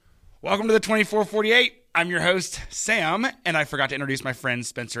Welcome to the 2448. I'm your host, Sam, and I forgot to introduce my friends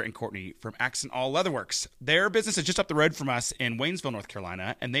Spencer and Courtney from Awl Leatherworks. Their business is just up the road from us in Waynesville, North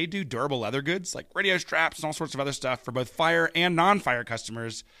Carolina, and they do durable leather goods like radio straps and all sorts of other stuff for both fire and non-fire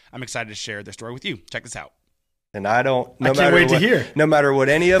customers. I'm excited to share their story with you. Check this out. And I can't wait to hear. No matter what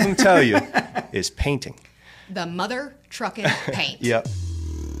any of them tell you, is painting. The mother trucking paint. Yep.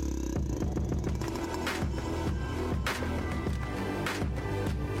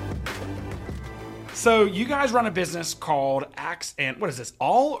 So you guys run a business called what is this,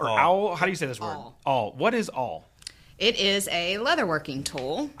 Awl or Owl? How do you say this word? Awl. What is Awl? It is a leatherworking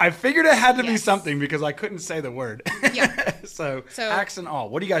tool. I figured it had to be something because I couldn't say the word. Yeah. so Awl.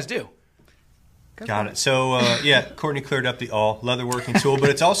 What do you guys do? Got it. So, Courtney cleared up the Awl leatherworking tool, but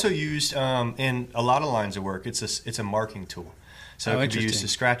it's also used in a lot of lines of work. It's a marking tool. So it can be used to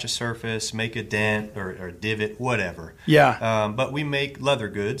scratch a surface, make a dent or a divot, whatever. Yeah. But we make leather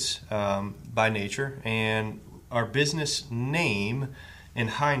goods by nature, and our business name, in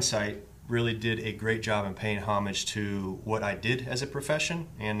hindsight, really did a great job in paying homage to what I did as a profession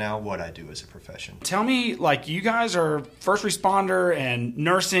and now what I do as a profession. Tell me, you guys are first responder and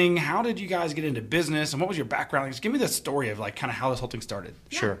nursing. How did you guys get into business, and what was your background? Just give me the story of kind of how this whole thing started.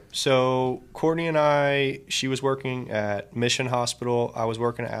 Yeah. Sure. So Courtney and she was working at Mission Hospital. I was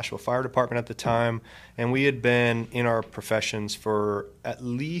working at Asheville Fire Department at the time, and we had been in our professions for at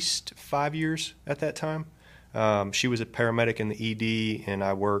least 5 years at that time. She was a paramedic in the ED, and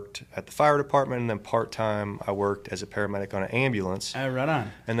I worked at the fire department, and then part-time I worked as a paramedic on an ambulance. Oh, right on.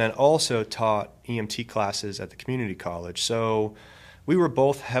 And then also taught EMT classes at the community college. So we were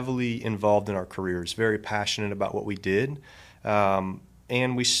both heavily involved in our careers, very passionate about what we did.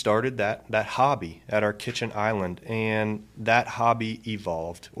 And we started that hobby at our kitchen island, and that hobby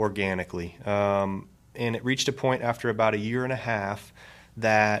evolved organically. And it reached a point after about 1.5 years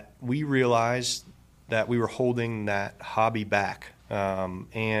that we realized that we were holding that hobby back.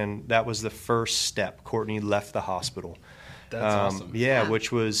 And that was the first step. Courtney left the hospital. That's awesome. Yeah,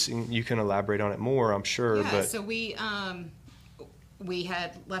 which was, you can elaborate on it more, I'm sure. Yeah, but so we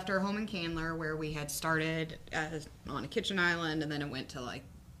had left our home in Candler where we had started on a kitchen island, and then it went to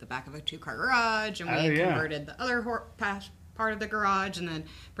the back of a 2-car garage, and we converted the other part of the garage, and then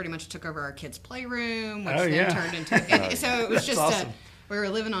pretty much took over our kids' playroom, which turned into so it was just awesome. We were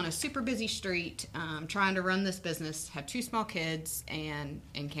living on a super busy street, trying to run this business, had 2 small kids, and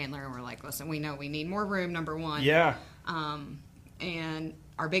in Candler, and we're like, listen, we know we need more room, number one. Yeah. And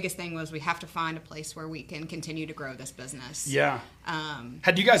our biggest thing was we have to find a place where we can continue to grow this business. Yeah.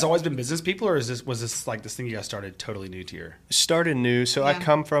 Had you guys always been business people, or was this this thing you guys started totally new to your? Started new. So I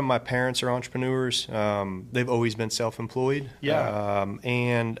come from, my parents are entrepreneurs. They've always been self-employed. Yeah.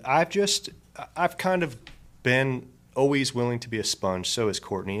 And I've kind of been always willing to be a sponge. So is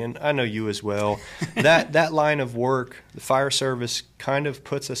Courtney, and I know you as well. That line of work, the fire service, kind of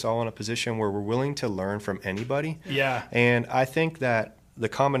puts us all in a position where we're willing to learn from anybody. Yeah. And I think that the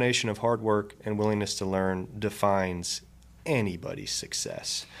combination of hard work and willingness to learn defines anybody's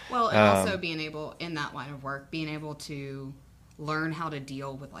success. Well, and also being able, in that line of work, being able to learn how to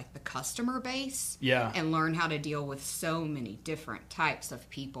deal with the customer base. Yeah. And learn how to deal with so many different types of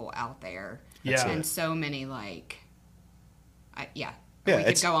people out there. Yeah. And so many we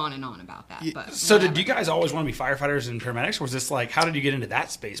could go on and on about that. But so did you guys always want to be firefighters and paramedics, or was this how did you get into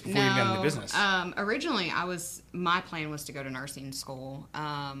that space before you got into business? Originally my plan was to go to nursing school,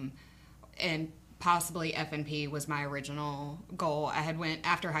 and possibly F&P was my original goal.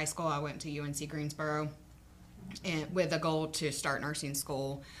 After high school, I went to UNC Greensboro with a goal to start nursing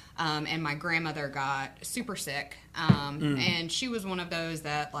school, and my grandmother got super sick, and she was one of those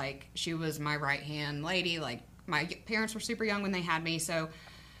that she was my right-hand lady. My parents were super young when they had me, so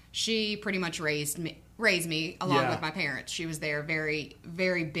she pretty much raised me along with my parents. She was there very,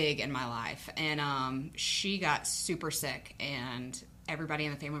 very big in my life, and she got super sick, and everybody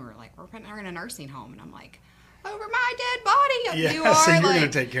in the family were like, we're putting her in a nursing home, and I'm like, over my dead body. Yeah, you are. So you're going to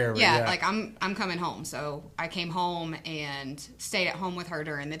take care of her. Yeah, I'm coming home. So I came home and stayed at home with her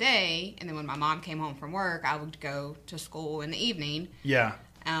during the day, and then when my mom came home from work, I would go to school in the evening. Yeah.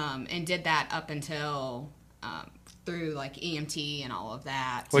 And did that up until through EMT and all of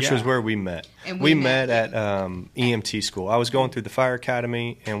that. Which was where we met. And we met at EMT school. I was going through the fire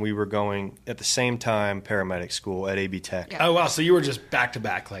academy, and we were going at the same time paramedic school at AB Tech. Yeah. Oh, wow. So you were just back to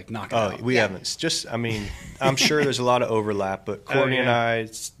back, knocking out. Oh, we haven't. I'm sure there's a lot of overlap, but Courtney and I,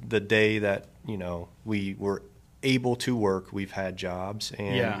 it's the day that, we were able to work, we've had jobs,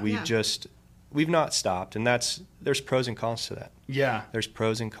 and we've not stopped, and there's pros and cons to that. Yeah. There's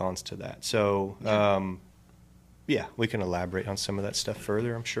pros and cons to that. So, Yeah, we can elaborate on some of that stuff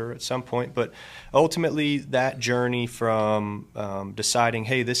further, I'm sure, at some point. But ultimately, that journey from deciding,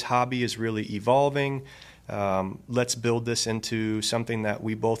 hey, this hobby is really evolving, let's build this into something that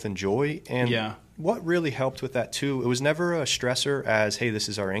we both enjoy. And what really helped with that, too, it was never a stressor as, hey, this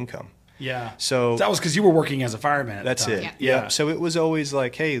is our income. Yeah. So that was because you were working as a fireman at that's the time. it. Yeah. So it was always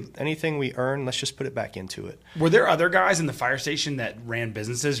like, hey, anything we earn, let's just put it back into it. Were there other guys in the fire station that ran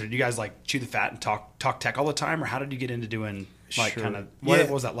businesses, or did you guys like chew the fat and talk tech all the time, or how did you get into doing like kind of what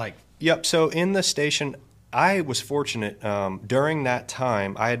was that like? Yep. So in the station, I was fortunate. During that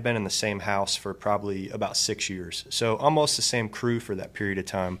time, I had been in the same house for probably about 6 years. So almost the same crew for that period of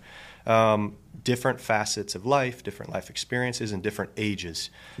time. Different facets of life, different life experiences, and different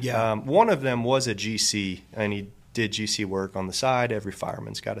ages. Yeah. One of them was a GC, and he did GC work on the side. Every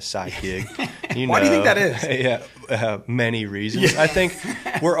fireman's got a side gig. Why do you think that is? Many reasons. I think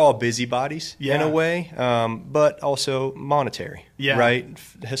we're all busybodies in a way, but also monetary, right?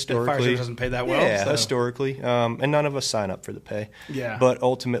 Historically. The fire service doesn't pay that well. Yeah, historically. And none of us sign up for the pay. Yeah. But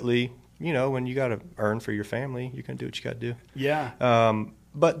ultimately, when you got to earn for your family, you can do what you got to do. Yeah.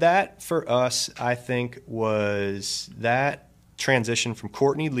 But that, for us, I think, was that transition from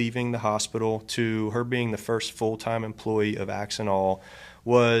Courtney leaving the hospital to her being the first full-time employee of Awl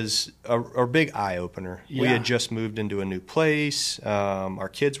was a big eye-opener. Yeah. We had just moved into a new place. Our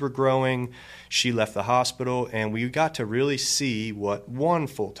kids were growing. She left the hospital, and we got to really see what one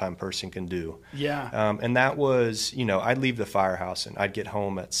full-time person can do. Yeah. And that was, I'd leave the firehouse, and I'd get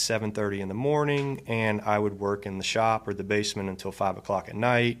home at 7:30 in the morning, and I would work in the shop or the basement until 5 o'clock at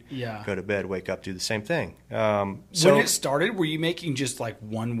night. Yeah. Go to bed, wake up, do the same thing. When it started, were you making just like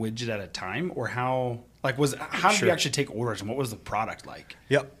one widget at a time, or how? Like, how did you actually take orders, and what was the product like?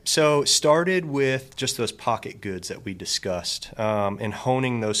 Yep. So started with just those pocket goods that we discussed, and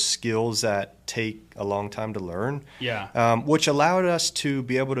honing those skills that take a long time to learn. Yeah. Which allowed us to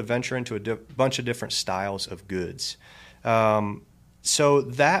be able to venture into a bunch of different styles of goods. So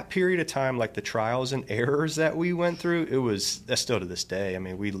that period of time, like the trials and errors that we went through, that's still to this day. I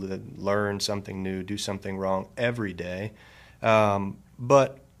mean, we learn something new, do something wrong every day.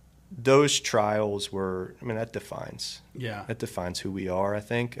 But those trials that defines who we are. I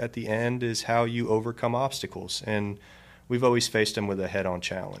think at the end is how you overcome obstacles, and we've always faced them with a head-on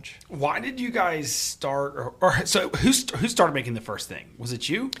challenge. Why did you guys start, so who started making the first thing? Was it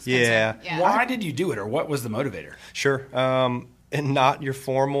you? Yeah. Why did you do it, or what was the motivator? Sure. And not your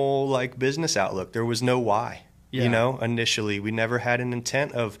formal business outlook. There was no why. Yeah. Initially we never had an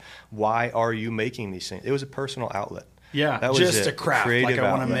intent of why are you making these things. It was a personal outlet. Yeah, that was just a craft. Like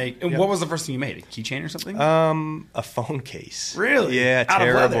I want to make. And Yep. what was the first thing you made? A keychain or something? A phone case. Really? Yeah, Out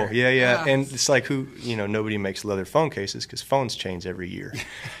terrible. of leather? Yeah. And it's like nobody makes leather phone cases because phones change every year.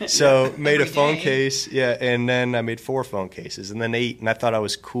 So made a phone case. Yeah, and then I made 4 phone cases, and then 8. And I thought I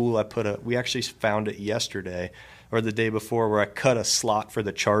was cool. We actually found it yesterday or the day before where I cut a slot for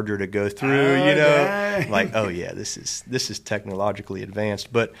the charger to go through. Like, oh yeah, this is technologically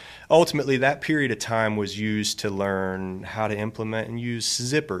advanced. But ultimately, that period of time was used to learn how to implement and use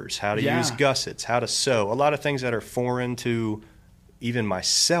zippers, how to use gussets, how to sew. A lot of things that are foreign to even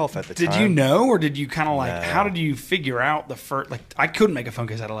myself at the time. Did you know, or did you kind of No. how did you figure out the first? Like, I couldn't make a phone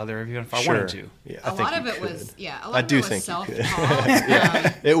case out of leather even if I wanted to. Yeah, a lot of it was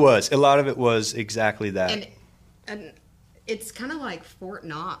self-taught. It was. A lot of it was exactly that. And it's kind of like Fort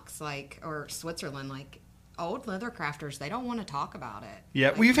Knox, or Switzerland, old leather crafters, they don't want to talk about it.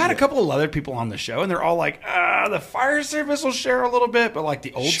 Yeah, we've had a couple of leather people on the show, and they're all like, the fire service will share a little bit, but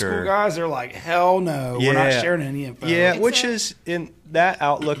the old school guys, they're like, hell no, we're not sharing any info. Yeah, in that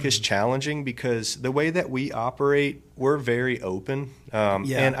outlook is challenging because the way that we operate, we're very open.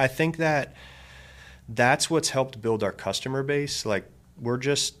 And I think that's what's helped build our customer base.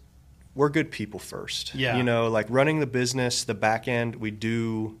 We're good people first. Yeah. Running the business, the back end, we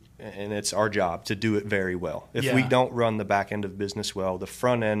do, and it's our job to do it very well. If we don't run the back end of business well, the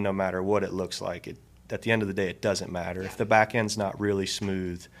front end, no matter what it looks like, at the end of the day, it doesn't matter. Yeah. If the back end's not really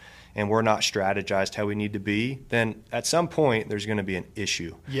smooth and we're not strategized how we need to be, then at some point there's going to be an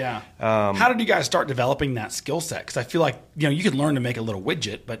issue. Yeah. How did you guys start developing that skill set? Because I feel like you can learn to make a little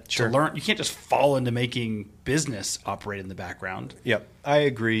widget, but to learn, you can't just fall into making business operate in the background. Yep, I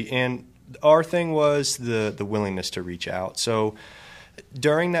agree. And our thing was the willingness to reach out. So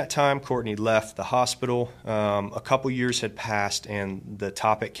during that time, Courtney left the hospital. A couple years had passed, and the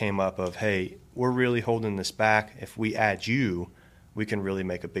topic came up of, hey, we're really holding this back. If we add you, we can really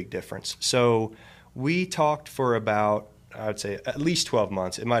make a big difference. So we talked for about, I would say, at least 12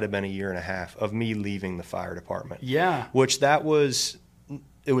 months. It might have been a year and a half of me leaving the fire department. Yeah. Which it was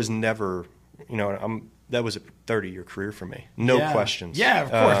never, I'm that was a 30-year career for me. No questions. Yeah,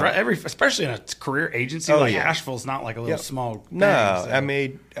 of course. Right. Especially in a career agency Asheville's not like a little small thing. No,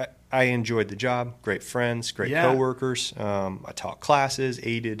 so. I enjoyed the job. Great friends, great coworkers. I taught classes,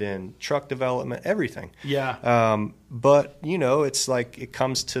 aided in truck development, everything. Yeah. But, it's like it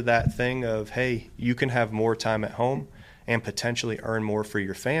comes to that thing of, hey, you can have more time at home and potentially earn more for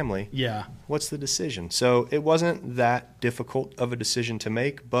your family. Yeah. What's the decision? So it wasn't that difficult of a decision to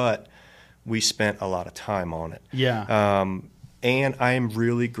make, but we spent a lot of time on it. Yeah. And I am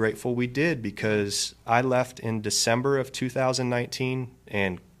really grateful we did, because I left in December of 2019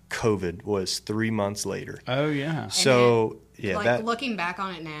 and COVID was 3 months later. Oh, yeah. So, looking back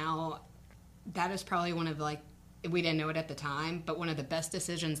on it now, that is probably one of, we didn't know it at the time, but one of the best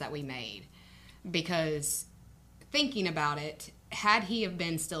decisions that we made. Because thinking about it, had he have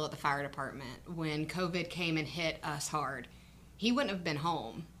been still at the fire department when COVID came and hit us hard, he wouldn't have been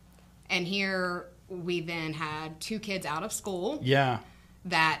home. And here we then had 2 kids out of school. Yeah.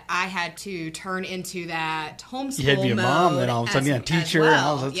 That I had to turn into that homeschool You had to be a mom, then all of a sudden, teacher and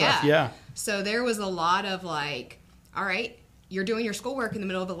all that stuff. Yeah. So there was a lot of all right, you're doing your schoolwork in the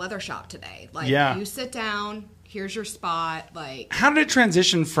middle of a leather shop today. You sit down, here's your spot. How did it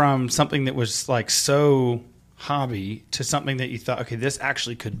transition from something that was so hobby to something that you thought, okay, this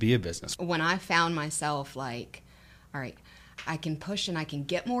actually could be a business? When I found myself all right, I can push and I can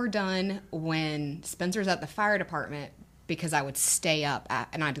get more done when Spencer's at the fire department, because I would stay up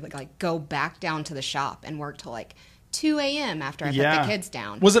and I'd go back down to the shop and work till 2 a.m. after I put the kids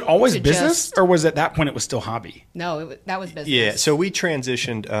down. Was it always business, or was at that point it was still hobby? No, that was business. Yeah, so we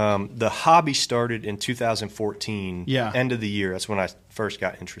transitioned. The hobby started in 2014, end of the year. That's when I first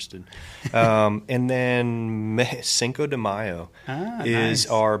got interested. And then Cinco de Mayo is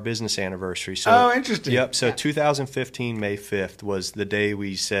our business anniversary. So, interesting. Yep, so 2015, May 5th was the day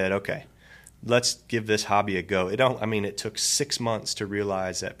we said, okay, let's give this hobby a go. It took 6 months to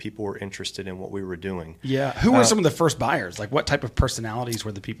realize that people were interested in what we were doing. Yeah. Who were some of the first buyers? What type of personalities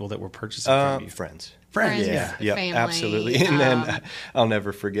were the people that were purchasing from you? Friends. Yeah, family, absolutely. And then I'll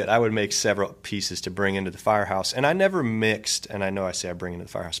never forget, I would make several pieces to bring into the firehouse. And I never mixed, and I know I say I bring into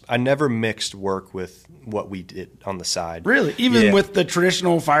the firehouse, I never mixed work with what we did on the side. Really? Even with the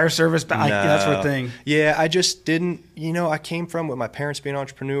traditional fire service, that sort of thing? Yeah, I just didn't, I came from with my parents being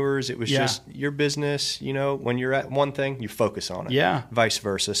entrepreneurs. It was just your business, when you're at one thing, you focus on it. Yeah. Vice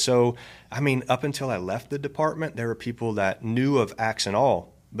versa. So, up until I left the department, there were people that knew of Axe and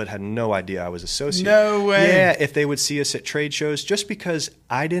Awl, but had no idea I was associated. No way. Yeah, if they would see us at trade shows, just because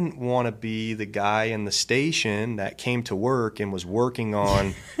I didn't want to be the guy in the station that came to work and was working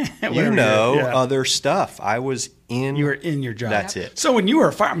on, other stuff. I was in. You were in your job. That's it. So when you were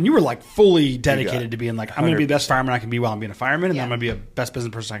a fireman, you were fully dedicated to being I'm going to be the best fireman I can be while I'm being a fireman, and I'm going to be a best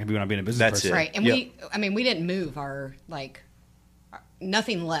business person I can be when I'm being a business person. It. Right, and we didn't move our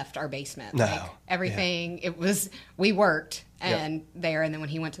nothing left our basement. No. Everything, it was, we worked and there, and then when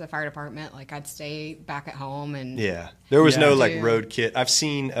he went to the fire department, I'd stay back at home and there was no road kit. I've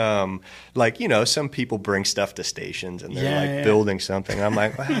seen some people bring stuff to stations and they're building something. I'm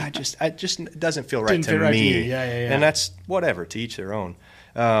it doesn't feel right to me. And that's whatever, to each their own.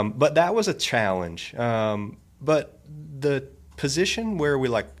 But that was a challenge. But the position where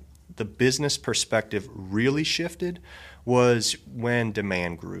the business perspective really shifted was when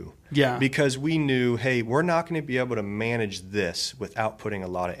demand grew. Yeah. Because we knew, hey, we're not going to be able to manage this without putting a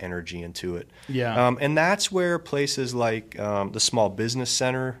lot of energy into it. Yeah. And that's where places like the Small Business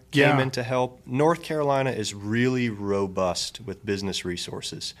Center came in to help. North Carolina is really robust with business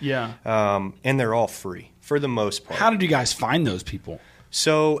resources. Yeah. And they're all free for the most part. How did you guys find those people?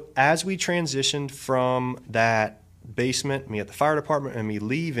 So as we transitioned from that basement, me at the fire department, and me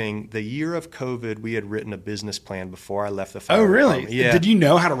leaving, the year of COVID, we had written a business plan before I left the fire department. Yeah. Did you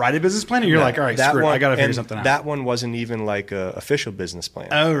know how to write a business plan? And you're all right, screw it, I got to figure something out. That one wasn't even a official business plan.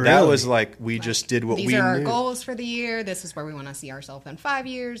 Oh, really? That was we just did what we knew. These are our goals for the year. This is where we want to see ourselves in 5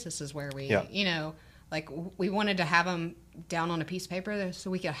 years. This is where we, we wanted to have them down on a piece of paper so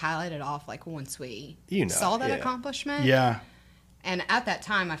we could highlight it off once we saw that accomplishment. Yeah. And at that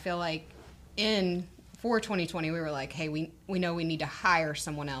time, I feel for 2020, we were hey, we know we need to hire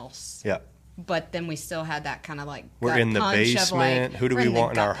someone else. Yeah. But then we still had that kind of we're in the basement. Who do we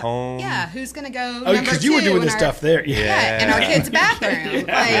want in our home? Yeah, who's going to go? Oh, because you were doing this stuff there. Yeah, in our kids' bathroom.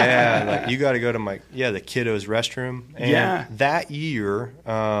 You got to go to the kiddos' restroom. And that year,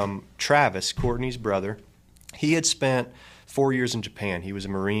 Travis, Courtney's brother, he had spent 4 years in Japan. He was a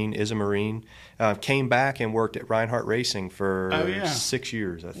Marine, came back and worked at Reinhardt Racing for 6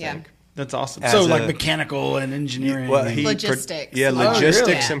 years, I think. That's awesome. As So like mechanical and engineering. Logistics. Logistics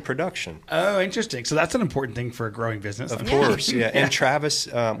really? and production. Oh, interesting. So that's an important thing for a growing business. Of course, yeah. And Travis,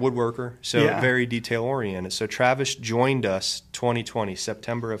 woodworker, so very detail oriented. So Travis joined us 2020,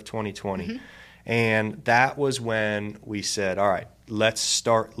 September of 2020. And that was when we said, all right, let's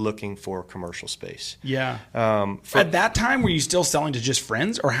start looking for commercial space. Yeah. At that time, were you still selling to just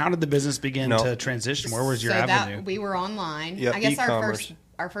friends, or how did the business begin to transition? Where was your avenue? We were online. Yep, I guess e-commerce.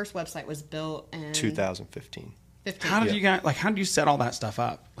 our first website was built in 2015. '15. How did you guys how did you set all that stuff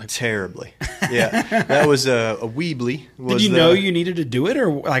up? Like, Terribly. Yeah. That was a Weebly. did you know you needed to do it,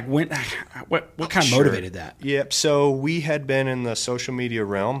 or like what kind of motivated that? Yep. So we had been in the social media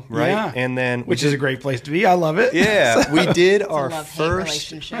realm, right? Yeah. And then Which is a great place to be. I love it. Yeah. We did It's a our love-hate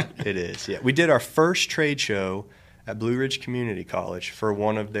first relationship. It is. Yeah. We did our first trade show at Blue Ridge Community College for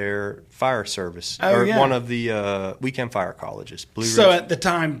one of their fire service one of the weekend fire colleges. Blue So Ridge. at the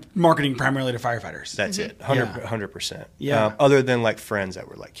time, marketing primarily to firefighters. That's it, 100%. Yeah. Other than like friends that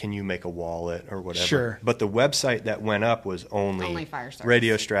were like, "Can you make a wallet or whatever?" Sure. But the website that went up was only fire service.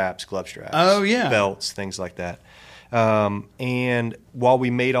 radio straps, glove straps, belts, things like that. And while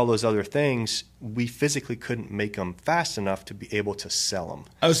we made all those other things, we physically couldn't make them fast enough to be able to sell them.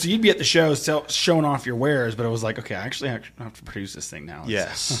 Oh, so you'd be at the show showing off your wares, but it was like, okay, I actually have to produce this thing now.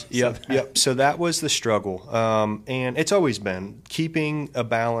 Yes. Yep. So that was the struggle. And it's always been keeping a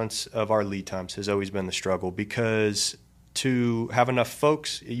balance of our lead times has always been the struggle, because to have enough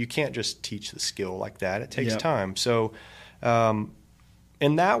folks, you can't just teach the skill like that. It takes time. So,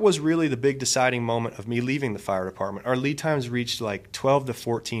 and that was really the big deciding moment of me leaving the fire department. Our lead times reached like 12 to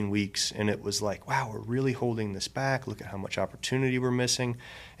 14 weeks, and it was like, wow, we're really holding this back. Look at how much opportunity we're missing.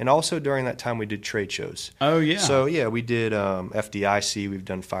 And also during that time, we did trade shows. Oh, yeah. So, yeah, we did FDIC. We've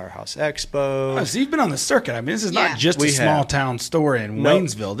done Firehouse Expo. Oh, so you've been on the circuit. I mean, this is not just a small town store in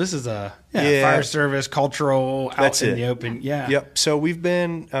Waynesville. This is a fire service, cultural, out in the open. Yeah. Yep. So we've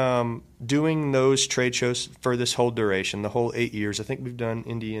been doing those trade shows for this whole duration, the whole 8 years. I think we've done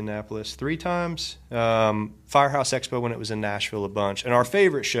Indianapolis 3 times, Firehouse Expo when it was in Nashville a bunch. And our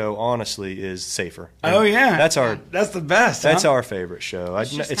favorite show, honestly, is Safer. And oh, yeah. That's the best. That's our favorite show.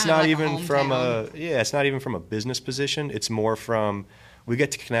 It's not like even hometown. it's not even from a business position. It's more from, we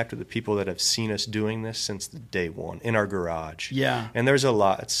get to connect with the people that have seen us doing this since the day one in our garage. Yeah. And there's a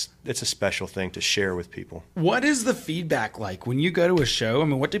lot. It's a special thing to share with people. What is the feedback like when you go to a show? I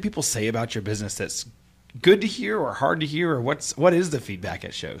mean, what do people say about your business that's good to hear or hard to hear, or what is the feedback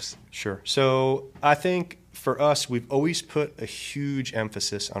at shows? Sure. So I think for us, we've always put a huge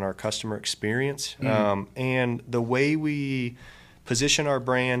emphasis on our customer experience. And the way we position our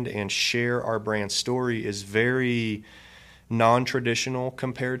brand and share our brand story is very non-traditional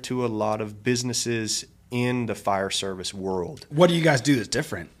compared to a lot of businesses in the fire service world. What do you guys do that's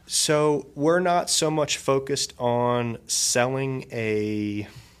different? So we're not so much focused on selling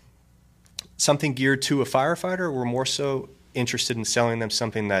something geared to a firefighter. We're more so interested in selling them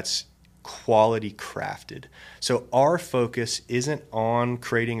something that's quality crafted. So our focus isn't on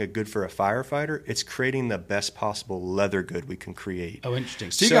creating a good for a firefighter. It's creating the best possible leather good we can create. Oh,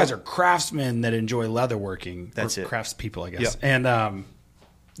 interesting. So you guys are craftsmen that enjoy leatherworking. That's it. Craftspeople, I guess. Yep. And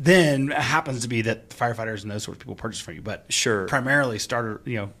then it happens to be that firefighters and those sorts of people purchase from you, but primarily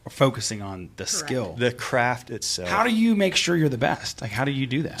started, focusing on the skill, the craft itself. How do you make sure you're the best? Like, how do you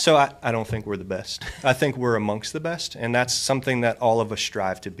do that? So I don't think we're the best. I think we're amongst the best, and that's something that all of us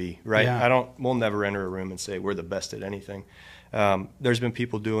strive to be, right? Yeah. We'll never enter a room and say we're the best at anything. There's been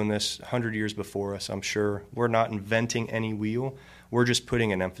people doing this 100 years before us, I'm sure. We're not inventing any wheel. We're just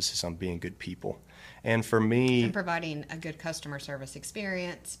putting an emphasis on being good people. And for me, and providing a good customer service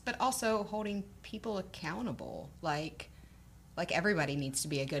experience, but also holding people accountable. Like everybody needs to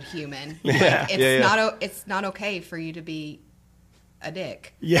be a good human. It's not okay for you to be a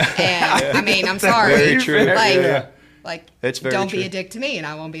dick. Yeah. And I mean, I'm sorry. Very true. It's very don't true. be a dick to me, and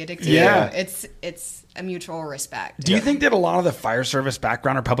I won't be a dick to you. It's a mutual respect. Do you think that a lot of the fire service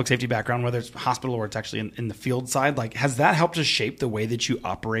background or public safety background, whether it's hospital or it's actually in the field side, like has that helped to shape the way that you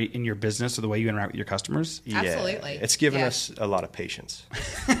operate in your business or the way you interact with your customers? Absolutely. It's given us a lot of patience.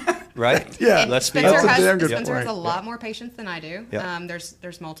 Right? Yeah. And Let's be Spencer honest. has a lot more patience than I do. Yep.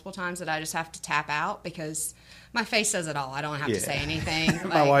 There's multiple times that I just have to tap out because my face says it all. I don't have to say anything.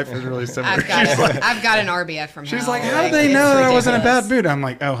 My wife is really similar. I've got an RBF from She's hell. like, how did they know that I wasn't in a bad mood? I'm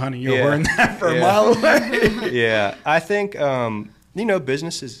like, oh, honey, you're wearing that for a mile away. Yeah. I think,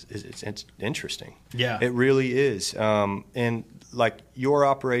 business it's interesting. Yeah. It really is. And like your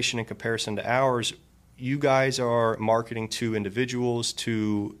operation in comparison to ours, you guys are marketing to individuals,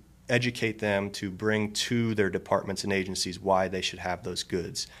 to educate them to bring to their departments and agencies why they should have those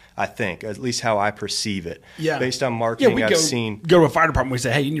goods. I think, at least how I perceive it. Yeah. Based on marketing, we I've go seen. Go to a fire department. We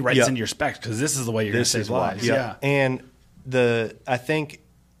say, hey, you need to write this Yep. into your specs because this is the way you're going to save lives. Yeah. And I think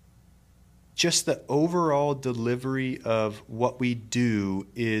just the overall delivery of what we do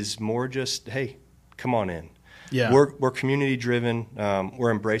is more just, hey, come on in. Yeah. We're community driven.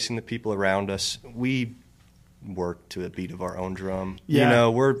 We're embracing the people around us. We work to a beat of our own drum. Yeah. You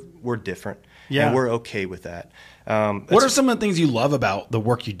know, we're different. Yeah. And we're okay with that. What are some of the things you love about the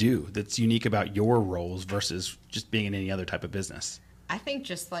work you do that's unique about your roles versus just being in any other type of business? I think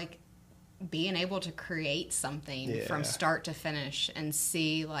just like being able to create something from start to finish and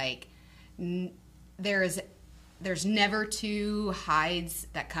see like there's never two hides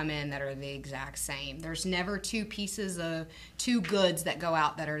that come in that are the exact same. There's never two goods that go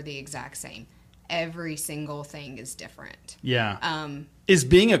out that are the exact same. Every single thing is different. Yeah. Is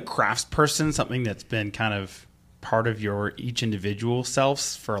being a craftsperson something that's been kind of part of your each individual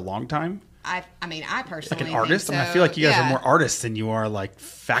selves for a long time? I mean, I personally Like an artist? think I mean, I feel like you guys are more artists than you are like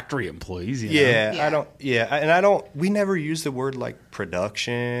factory employees. You know? We never use the word like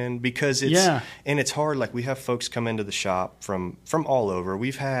production because it's hard. Like we have folks come into the shop from all over.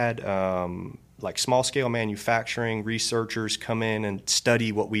 We've had like small scale manufacturing researchers come in and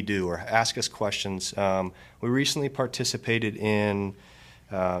study what we do or ask us questions. We recently participated in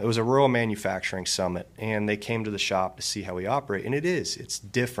it was a rural manufacturing summit, and they came to the shop to see how we operate. And it's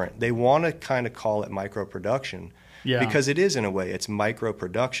different. They want to kind of call it micro production because it is in a way. It's micro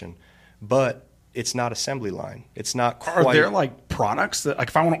production, but it's not assembly line. It's not quite. Are there like products that, like,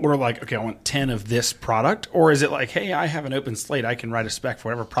 if I want to order, like, okay, I want 10 of this product, or is it like, hey, I have an open slate, I can write a spec for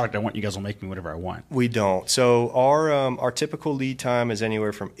whatever product I want, you guys will make me whatever I want? We don't. So our typical lead time is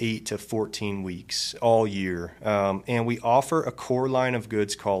anywhere from 8 to 14 weeks all year, and we offer a core line of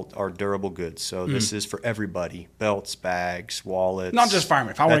goods called our durable goods. So this is for everybody: belts, bags, wallets. Not just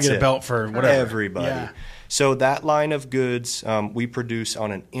firemen. If I want to get a belt for whatever, everybody. Yeah. So that line of goods we produce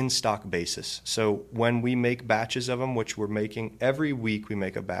on an in-stock basis. So when we make batches of them, which we're making every week, we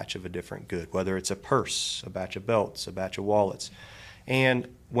make a batch of a different good, whether it's a purse, a batch of belts, a batch of wallets. And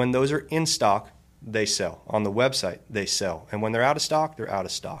when those are in stock, they sell. On the website, they sell. And when they're out of stock, they're out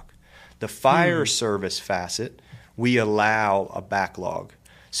of stock. The fire service facet, we allow a backlog.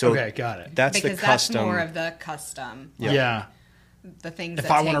 So okay, got it. That's because the custom. that's more of the custom. Yeah. The things If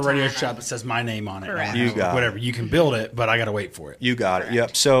that I want a take radio time shop that says my name on it, Correct. You got whatever, you can build it, but I got to wait for it. You got it.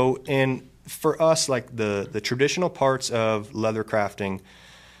 Yep. So, and for us, like the traditional parts of leather crafting,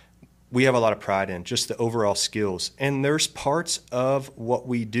 we have a lot of pride in just the overall skills. And there's parts of what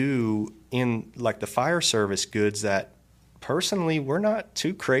we do in like the fire service goods that personally we're not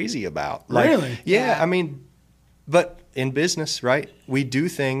too crazy about. Like, really? Yeah. I mean, but in business, right, we do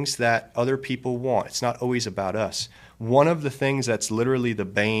things that other people want. It's not always about us. One of the things that's literally the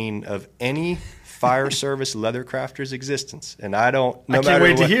bane of any fire service leather crafter's existence, and I can't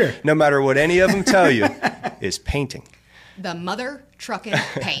wait to hear. No matter what any of them tell you, is painting. The mother trucking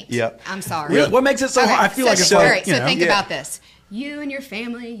paint. Yep. I'm sorry. Really? What makes it so hard? I feel like it's all like, right, you so know. think about this. You and your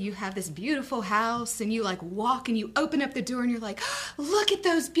family, you have this beautiful house, and you like walk and you open up the door and you're like, look at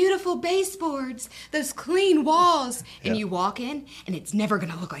those beautiful baseboards, those clean walls. And you walk in and it's never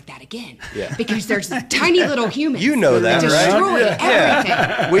going to look like that again. Yeah. Because there's tiny little humans. You know that, destroy right? everything.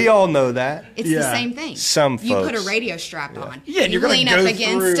 Yeah. We all know that. It's the same thing. Some You put a folks. radio strap on. Yeah, and you you're gonna lean go up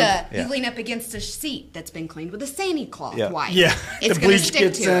against through- you lean up against a seat that's been cleaned with a Sani cloth Yeah. wipe. Yeah. It's The going to bleach stick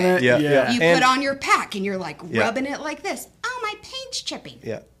gets to in it. it. Yeah. Yeah. You And- put on your pack and you're like Yeah. rubbing it like this. Oh, my paint's chipping.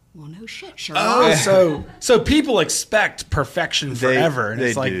 Yeah. Well, no shit, Oh, Sherlock. so people expect perfection forever, and they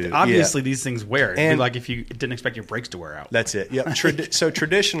it's like do, obviously these things wear. It'd be And- like if you didn't expect your brakes to wear out. That's it. Yep. So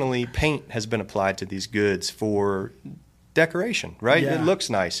traditionally, paint has been applied to these goods for decoration, right? Yeah. It looks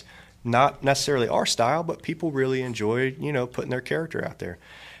nice. Not necessarily our style, but people really enjoy, putting their character out there.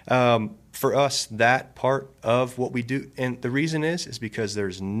 For us, that part of what we do, and the reason is because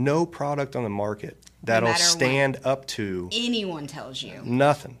there's no product on the market that'll matter stand up to Anyone tells you.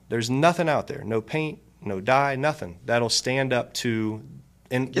 nothing. There's nothing out there. No paint, no dye, nothing that'll stand up to.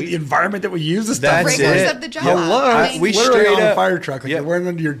 And The environment that we use this stuff. That's Breakers it. of the job. Hello, I mean, we literally straight on a up- fire truck. Like Yep. you're wearing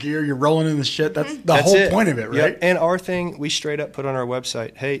under your gear, you're rolling in the shit. That's the That's whole it. point of it, right? Yep. And our thing, we straight up put on our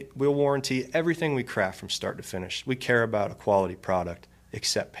website, hey, we'll warranty everything we craft from start to finish. We care about a quality product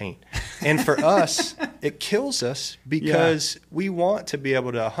except paint. And for us, it kills us because we want to be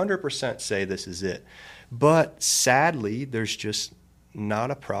able to 100% say this is it. But sadly, there's just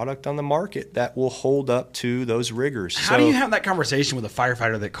not a product on the market that will hold up to those rigors. How do you have that conversation with a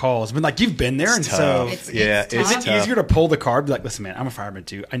firefighter that calls? I mean, like, you've been there, and tough. so It's is it easier to pull the card? Be like, listen, man, I'm a fireman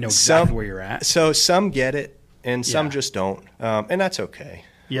too. I know exactly where you're at. So some get it, and some just don't, and that's okay.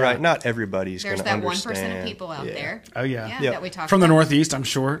 Yeah. Right? Not everybody's going to understand. There's that 1% of people out there. Oh, yeah. That we talk From the about. Northeast, I'm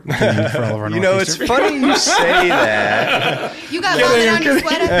sure. For all of our You know, it's funny you say that. You got vomit on your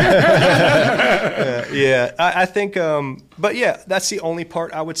sweater? I think, but yeah, that's the only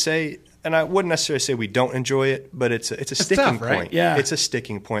part I would say. And I wouldn't necessarily say we don't enjoy it, but it's a sticking tough, right? point. Yeah. It's a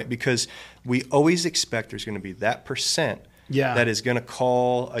sticking point because we always expect there's going to be that percent that is going to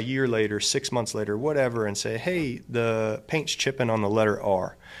call a year later, 6 months later, whatever, and say, hey, the paint's chipping on the letter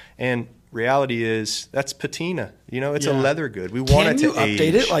R. And reality is that's patina. You know, it's a leather good. We want it to age. Can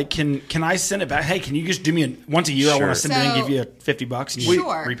you update it? Like, can I send it back? Hey, can you just do me once a year? Sure. I want to send it and give you $50 and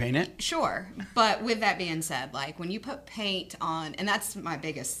you repaint it? Sure. But with that being said, like when you put paint on, and that's my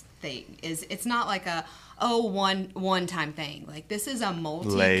biggest thing, is it's not like one time thing. Like this is a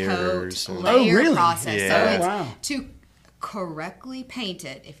multi-coat layer process. Yeah. So it's to correctly paint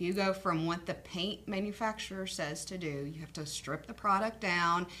it. If you go from what the paint manufacturer says to do, you have to strip the product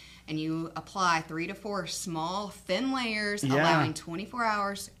down and you apply 3 to 4 small thin layers, allowing 24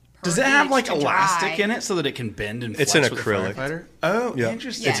 hours per Does it have like to elastic dry. in it so that it can bend and flex It's an with acrylic. the firefighter? Oh,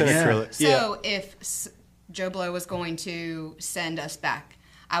 interesting. It's an acrylic. So if Joe Blow was going to send us back,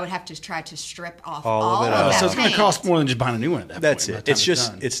 I would have to try to strip off all of it that out. So it's going to paint. cost more than just buying a new one at that That's point. it. It's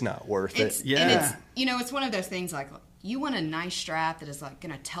just, it's not worth it. And it's, it's one of those things like, you want a nice strap that is like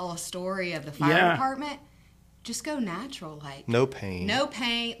going to tell a story of the fire department, just go natural. Like no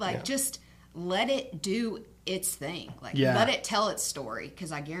paint. Like just let it do its thing. Like let it tell its story.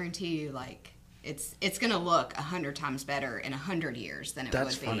 Because I guarantee you, like it's going to look 100 times better in 100 years than it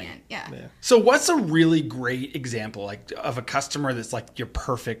would be in. Yeah. So what's a really great example like of a customer that's like your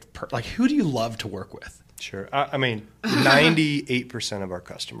perfect, like who do you love to work with? Sure. I mean, 98% of our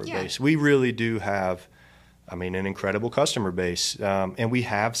customer base, we really do have, an incredible customer base, and we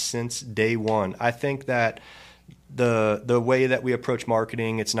have since day one. I think that the way that we approach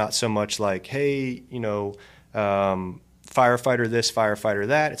marketing, it's not so much like, hey, firefighter this, firefighter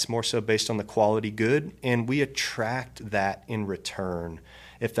that. It's more so based on the quality good, and we attract that in return,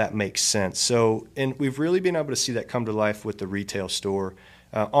 if that makes sense. So, and we've really been able to see that come to life with the retail store.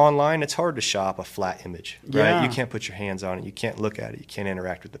 Online, it's hard to shop a flat image, right? Yeah. You can't put your hands on it. You can't look at it. You can't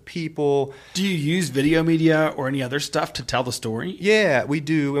interact with the people. Do you use video media or any other stuff to tell the story? Yeah, we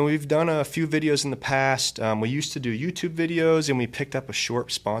do. And we've done a few videos in the past. We used to do YouTube videos, and we picked up a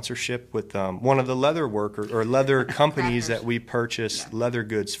short sponsorship with one of the leather companies that we purchase leather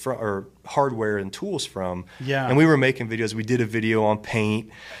goods from, or hardware and tools from. Yeah. And we were making videos. We did a video on paint.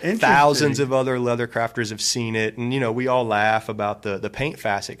 Thousands of other leather crafters have seen it. And, we all laugh about the paint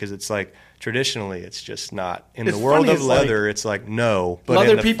facet because it's like, traditionally, it's just not. In the world of leather, it's like, no. But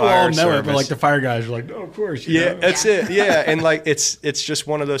leather in the people fire all know service, it, but like the fire guys are like, oh, of course. That's it. Yeah. And like, it's just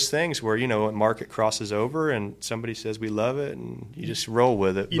one of those things where, a market crosses over and somebody says we love it and you just roll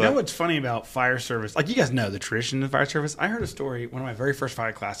with it. You know what's funny about fire service? Like, you guys know the tradition of fire service. I heard a story, one of my very first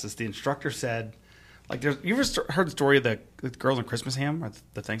fire classes, the instructor said, like, you ever heard the story of the girls on Christmas ham or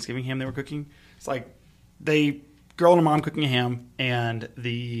the Thanksgiving ham they were cooking? It's like girl and a mom cooking a ham, and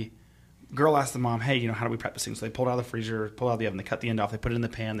the girl asked the mom, hey, how do we prep this thing? So they pulled out of the freezer, pulled out of the oven, they cut the end off, they put it in the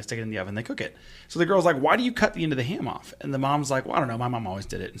pan, they stick it in the oven, they cook it. So the girl's like, why do you cut the end of the ham off? And the mom's like, well, I don't know, my mom always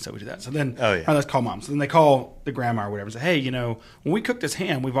did it, and so we do that. So then, let's call mom. So then they call the grandma or whatever and say, hey, when we cook this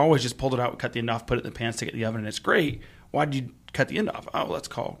ham, we've always just pulled it out, we cut the end off, put it in the pan, stick it in the oven, and it's great. Why did you cut the end off? Oh, let's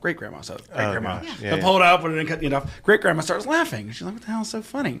call great grandma. So great grandma. Pull it out, put it in, cut the end off. Great grandma starts laughing. She's like, what the hell is so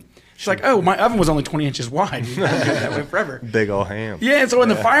funny? She's like, oh, my oven was only 20 inches wide. We've been that way forever. Big old ham. Yeah, and so in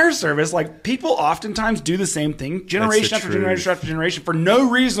the fire service, like, people oftentimes do the same thing generation after generation after generation for no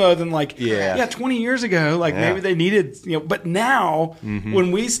reason other than 20 years ago, maybe they needed, but now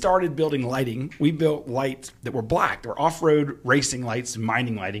when we started building lighting, we built lights that were black. They were off-road racing lights,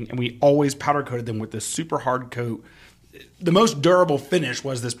 mining lighting, and we always powder coated them with this super hard coat. The most durable finish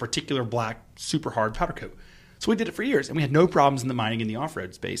was this particular black, super hard powder coat. So we did it for years, and we had no problems in the mining and the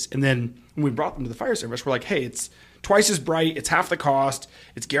off-road space. And then when we brought them to the fire service, we're like, hey, it's twice as bright, it's half the cost,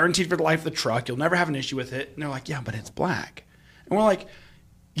 it's guaranteed for the life of the truck, you'll never have an issue with it. And they're like, yeah, but it's black. And we're like,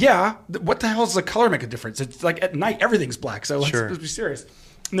 yeah, what the hell does the color make a difference? It's like at night, everything's black, so let's be serious.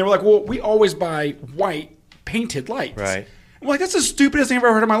 And they were like, well, we always buy white painted lights. Right. I'm like, that's the stupidest thing I've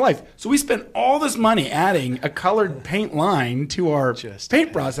ever heard in my life. So we spent all this money adding a colored paint line to our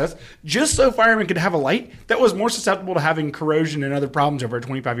paint process just so firemen could have a light that was more susceptible to having corrosion and other problems over a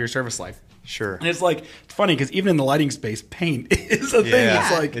 25-year service life. Sure. And it's like, it's funny because even in the lighting space, paint is a thing.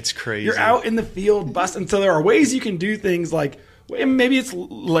 It's like, it's crazy. You're out in the field busting. So there are ways you can do things like, maybe it's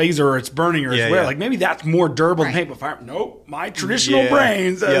laser or it's burning or it's wear. Like maybe that's more durable than paint, but fire. Nope, my traditional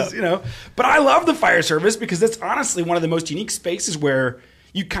brain says, But I love the fire service because it's honestly one of the most unique spaces where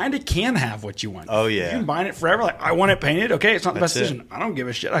you kind of can have what you want. Oh, yeah. You can bind it forever. Like, I want it painted. Okay, it's not the best decision. I don't give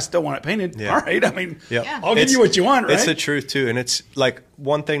a shit. I still want it painted. Yeah. All right. I mean, I'll give you what you want, right? It's the truth, too. And it's like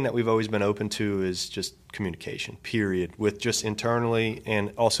one thing that we've always been open to is just communication, period, with just internally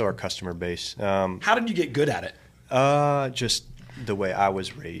and also our customer base. How did you get good at it? Just the way I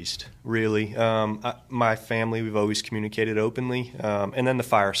was raised, really. My family, we've always communicated openly, and then the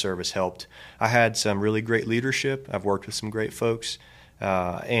fire service helped. I had some really great leadership. I've worked with some great folks,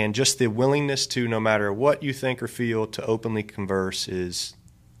 and just the willingness to, no matter what you think or feel, to openly converse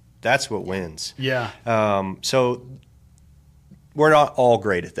that's what wins. Yeah. So we're not all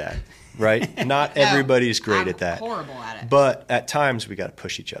great at that. Right? Not everybody's great at that. Horrible at it. But at times we got to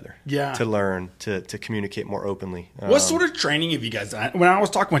push each other. Yeah. To learn to communicate more openly. What sort of training have you guys done? When I was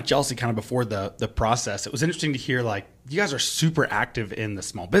talking with Chelsea kind of before the process, it was interesting to hear like you guys are super active in the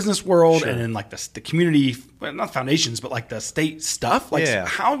small business world and in like the community, well, not foundations, but like the state stuff. Like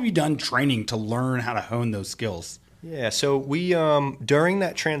how have you done training to learn how to hone those skills? Yeah, so we during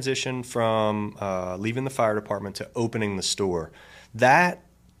that transition from leaving the fire department to opening the store, that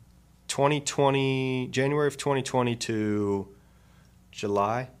 2020, January of 2020 to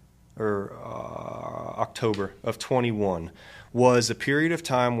July or October of 21 was a period of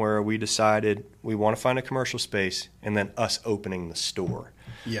time where we decided we want to find a commercial space and then us opening the store.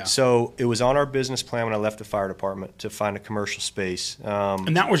 Yeah. So it was on our business plan when I left the fire department to find a commercial space.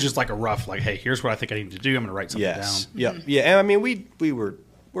 And that was just like a rough, like, hey, here's what I think I need to do. I'm going to write something down. Yeah. Yeah. And I mean,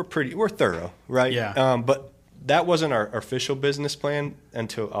 we're thorough, right? Yeah. But that wasn't our official business plan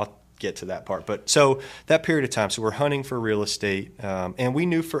until I'll get to that part. But so that period of time, so we're hunting for real estate, and we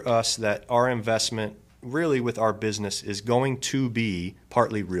knew for us that our investment really with our business is going to be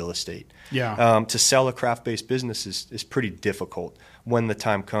partly real estate. Yeah. To sell a craft-based business is pretty difficult when the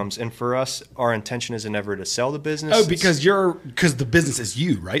time comes. And for us, our intention isn't ever to sell the business. Oh, because the business is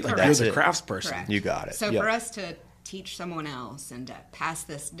you, right? Like you're the craftsperson. Correct. You got it. So for us to teach someone else and to pass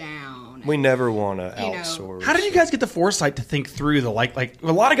this down. We never want to outsource. How did you guys get the foresight to think through the like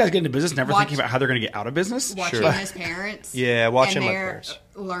a lot of guys get into business never thinking about how they're going to get out of business? Watching his parents. Yeah, watching my parents.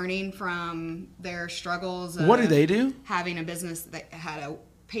 Learning from their struggles. What do they do? Having a business that had a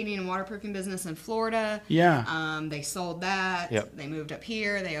painting and waterproofing business in Florida. Yeah. They sold that. Yep. They moved up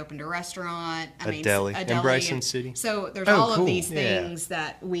here. They opened a restaurant. A deli in Bryson City. So there's all of these things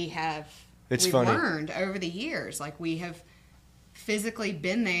that we've funny. learned over the years. Like we have physically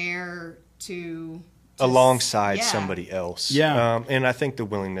been there to alongside somebody else. Yeah. And I think the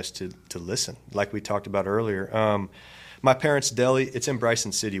willingness to listen, like we talked about earlier. My parents' deli, it's in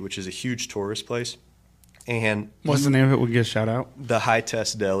Bryson City, which is a huge tourist place. And what's the name of it? We'll get a shout out. The High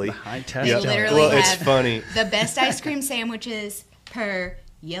Test Deli. The High Test They Deli. literally well, have it's funny. The best ice cream sandwiches per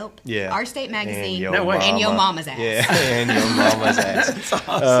Yelp. Yeah. Our State Magazine. And Yo Mama's ass. Yeah, and Yo Mama's ass. That's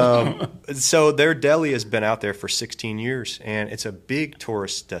awesome. So their deli has been out there for 16 years, and it's a big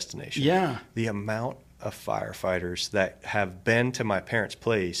tourist destination. Yeah. The amount of firefighters that have been to my parents'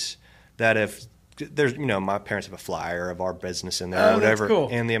 place that have there's my parents have a flyer of our business in there or whatever, that's cool.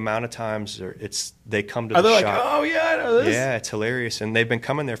 And the amount of times they come to the they're shop. Like, oh yeah, I know this. Yeah, it's hilarious, and they've been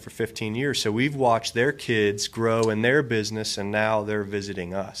coming there for 15 years. So we've watched their kids grow in their business, and now they're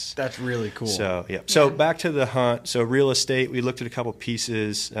visiting us. That's really cool. So So back to the hunt. So real estate, we looked at a couple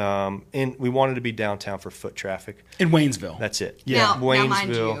pieces, and we wanted to be downtown for foot traffic in Waynesville. That's it. Now, Waynesville.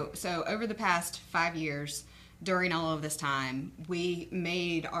 mind you, so over the past 5 years, during all of this time, we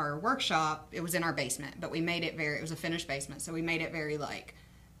made our workshop, it was in our basement, but we made it it was a finished basement, so we made it very like,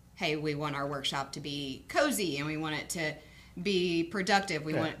 hey, we want our workshop to be cozy and we want it to be productive.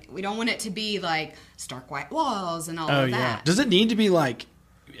 We don't want it to be like stark white walls and all of that. Does it need to be like,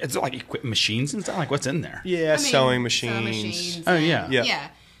 is it like equipment machines and stuff? Like what's in there? Yeah, sewing machines. Oh, yeah. Yeah.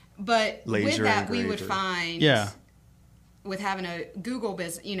 But laser with that, engraver. we would find... Yeah. With having a Google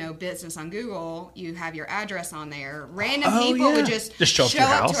business on Google, you have your address on there. Random people would just show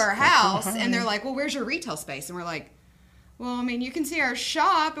up to our house, and they're like, "Well, where's your retail space?" And we're like, Well, I mean, you can see our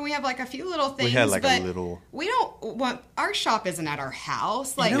shop, and we have like a few little things. We had like but a little. We don't want our shop isn't at our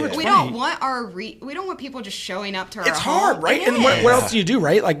house. Like it's we funny. don't want we don't want people just showing up to our. It's home. hard, right? It And what is. else do you do,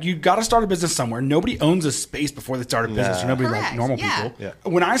 right? Like, you got to start a business somewhere. Nobody owns a space before they start a business. Or nobody like Correct, normal yeah. people. Yeah.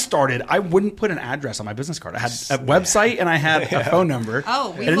 When I started, I wouldn't put an address on my business card. I had a website and I had a phone number.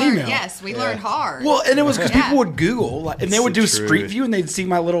 Oh, we and an learned. email. Yes, we learned hard. Well, and it was because Yeah. people would Google, like, and they would do It's the Street truth. View, and they'd see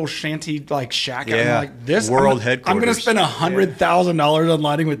my little shanty like shack. And Yeah. I'm like, this World I'm going to headquarters. spend $100,000 on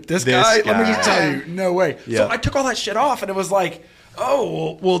lighting with this guy. Let me just tell you, no way. So Yeah. I took all that shit off, and it was like,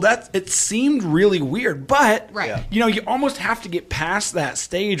 oh, well, it seemed really weird, but Right. Yeah. you know, you almost have to get past that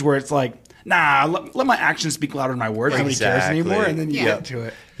stage where it's like, nah, let my actions speak louder than my words. Nobody cares Exactly. anymore, and then you Yeah. get to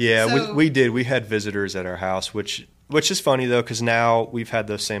it. Yeah, So- we did. We had visitors at our house, which is funny though, because now we've had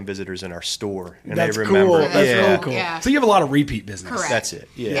those same visitors in our store, and That's they remember. cool. That's yeah, really cool. Yeah. So you have a lot of repeat business. Correct. That's it.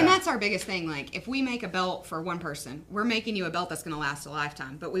 Yeah, And that's our biggest thing. Like, if we make a belt for one person, we're making you a belt that's going to last a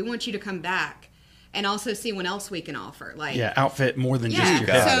lifetime. But we want you to come back and also see what else we can offer. Like, Yeah, outfit more than just yeah. your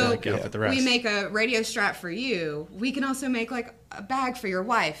head. So like outfit the rest. we make a radio strap for you. We can also make like a bag for your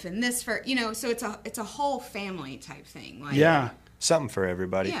wife, and this for So it's a whole family type thing. Like, yeah. something for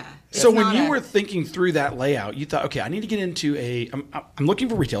everybody. yeah. So It's when not you a- were thinking through that layout, you thought, okay, I need to get into I'm looking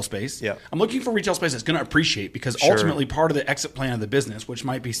for retail space. Yeah. I'm looking for retail space that's going to appreciate, because Sure. ultimately part of the exit plan of the business, which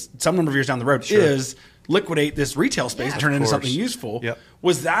might be some number of years down the road, is liquidate this retail space Yeah, and turn it into of something course. useful. Yep.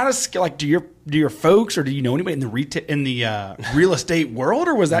 Was that a skill? Like, do your folks, or do you know anybody in the real estate world,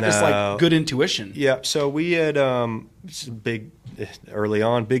 or was that just No. like good intuition? Yeah, so we had early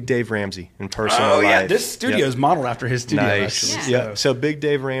on, Big Dave Ramsey in personal Oh life. yeah, this studio Yep. is modeled after his studio. Nice. Actually. Yeah. So Big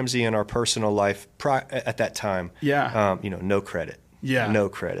Dave Ramsey in our personal life at that time. Yeah. No credit. Yeah. No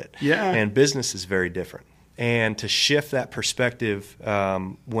credit. Yeah. And business is very different. And to shift that perspective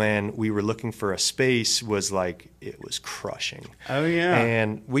when we were looking for a space was like, it was crushing. Oh, yeah.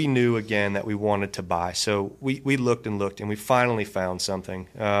 And we knew again that we wanted to buy. So we looked and looked, and we finally found something.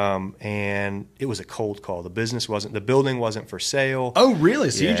 And it was a cold call. The building wasn't for sale. Oh really?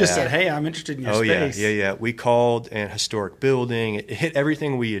 So you just Yeah. said, hey, I'm interested in your Oh, space. yeah. We called an historic building. It hit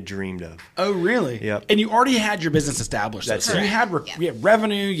everything we had dreamed of. Oh, really? Yep. And you already had your business established. That's so it. you had you had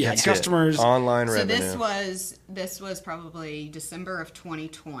revenue, you had That's customers. it. Online So revenue. this was probably December of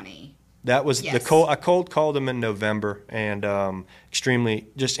 2020. That was Yes. I cold called them in November, and extremely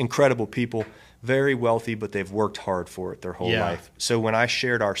just incredible people, very wealthy, but they've worked hard for it their whole Yeah. life. So when I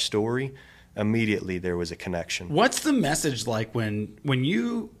shared our story, immediately there was a connection. What's the message like when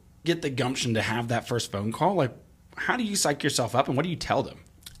you get the gumption to have that first phone call? Like, how do you psych yourself up, and what do you tell them?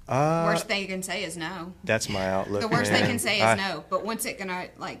 Worst they can say is no. That's my outlook. The worst man. they can say is no. But what's it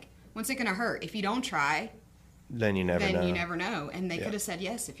gonna hurt? If you don't try, Then you never know. you never know. And they could have said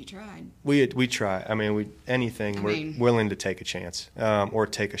yes if you tried. We try. I mean, anything. We're willing to take a chance or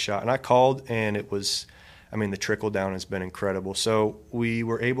take a shot. And I called, and it was, the trickle down has been incredible. So we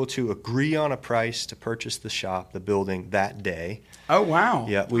were able to agree on a price to purchase the shop, the building, that day. Oh wow.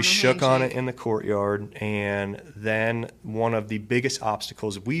 Yeah, we On a shook on it handshake. in the courtyard, and then one of the biggest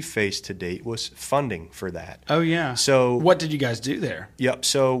obstacles we faced to date was funding for that. Oh yeah. So what did you guys do there? Yep.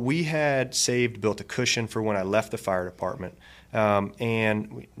 So we had built a cushion for when I left the fire department,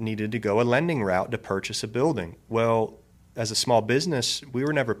 and we needed to go a lending route to purchase a building. Well, as a small business, we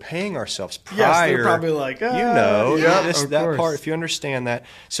were never paying ourselves prior. Yes, they're probably like, yeah, of that course. part. If you understand that,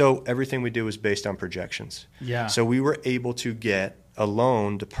 so everything we do was based on projections. Yeah. So we were able to get a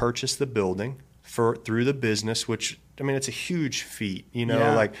loan to purchase the building through the business, which it's a huge feat.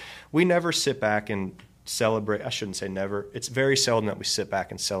 Yeah. Like we never sit back and celebrate. I shouldn't say never. It's very seldom that we sit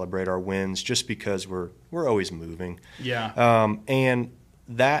back and celebrate our wins, just because we're always moving. Yeah. And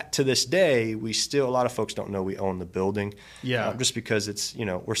that to this day, a lot of folks don't know we own the building. Yeah. Just because it's,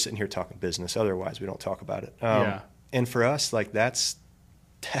 we're sitting here talking business. Otherwise, we don't talk about it. Yeah. And for us, like that's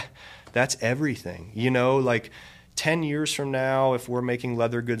everything. Like 10 years from now, if we're making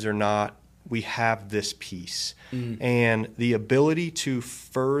leather goods or not, we have this piece. And the ability to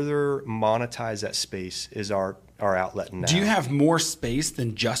further monetize that space is our outlet now. Do you have more space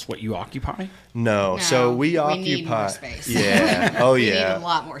than just what you occupy? No. So we occupy. need more space. Yeah. Oh, We yeah. need a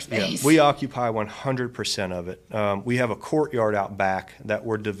lot more space. Yeah. We occupy 100% of it. We have a courtyard out back that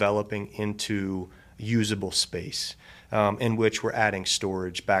we're developing into usable space, in which we're adding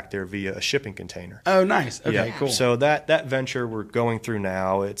storage back there via a shipping container. Oh, nice. Okay, Yeah. cool. So that venture we're going through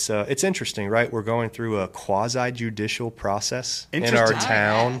now, it's interesting, right? We're going through a quasi-judicial process in our Interesting.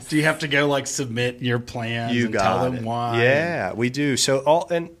 town. yes. do you have to go like submit your plans You and got tell them it. why? Yeah, we do. So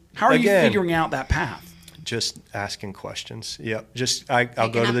How are you again, figuring out that path? Just asking questions. Yep. I'll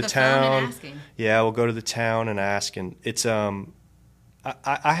Picking go to up the the phone and town. asking. Yeah, we'll go to the town and ask. And it's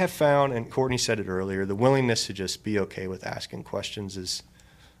I have found, and Courtney said it earlier, the willingness to just be okay with asking questions is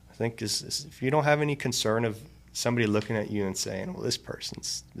if you don't have any concern of somebody looking at you and saying, well, this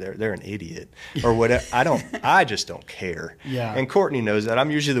person's they're an idiot or whatever. I just don't care. Yeah. And Courtney knows that.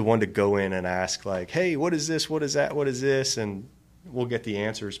 I'm usually the one to go in and ask, like, hey, what is this? What is that? What is this? And we'll get the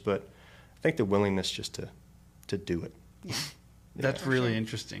answers. But I think the willingness just to do it. Yeah. That's really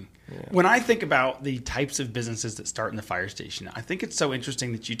interesting. Yeah. When I think about the types of businesses that start in the fire station, I think it's so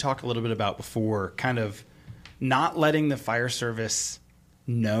interesting that you talk a little bit about before kind of not letting the fire service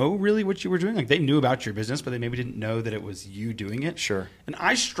know really what you were doing. Like they knew about your business, but they maybe didn't know that it was you doing it. Sure. And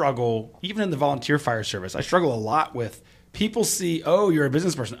I struggle, even in the volunteer fire service, I struggle a lot with people see, oh, you're a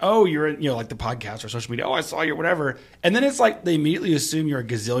business person. Oh, you're in, like the podcast or social media. Oh, I saw you, whatever. And then it's like they immediately assume you're a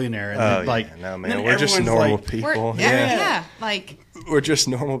gazillionaire. And No, man, we're just normal people. Like we're just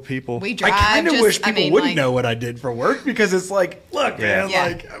normal people. we drive. I kind of wish people wouldn't like, know what I did for work because it's like, look, man,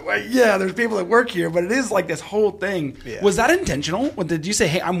 there's people that work here, but it is like this whole thing. Yeah. Was that intentional? Did you say,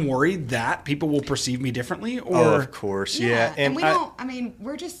 hey, I'm worried that people will perceive me differently? Or of course, yeah. And we don't. I mean,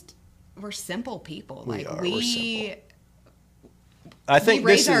 we're simple people. Like we're simple. I think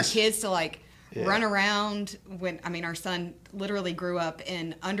we raise our kids to run around our son literally grew up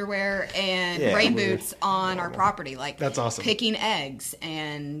in underwear and rain boots on our property. Like that's awesome. Picking eggs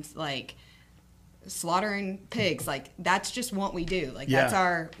and slaughtering pigs. Like that's just what we do. Like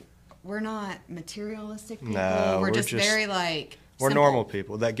we're not materialistic people. No, we're just very we're simple. normal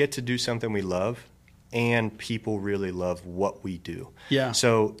people that get to do something we love. And people really love what we do. Yeah.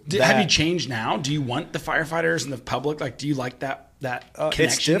 So have you changed now? Do you want the firefighters and the public? Like, do you like that connection?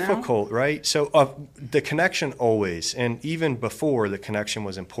 It's difficult, now? Right? So the connection always, and even before the connection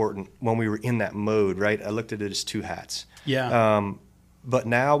was important when we were in that mode, right? I looked at it as two hats. Yeah. But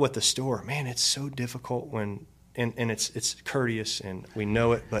now with the store, man, it's so difficult when, and it's courteous and we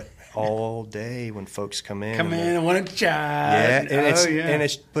know it, but all day when folks come in and want to chat. Yeah.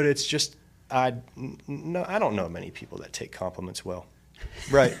 But it's just, I don't know many people that take compliments well.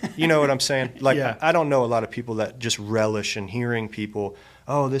 Right. You know what I'm saying? I don't know a lot of people that just relish in hearing people,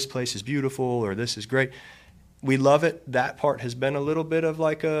 oh, this place is beautiful or this is great. We love it. That part has been a little bit of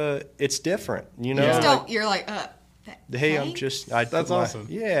it's different, you know? You're like, hey, thanks? That's awesome.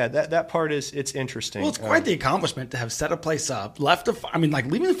 Yeah, that part it's interesting. Well, it's quite the accomplishment to have set a place up, leaving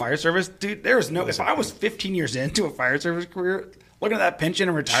the fire service, dude, if I was 15 years into a fire service career, looking at that pension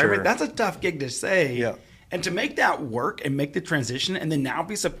and retirement, that's a tough gig to say. Yeah. And to make that work and make the transition and then now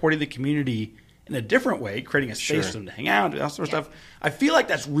be supporting the community in a different way, creating a space for them to hang out, do that sort of stuff, I feel like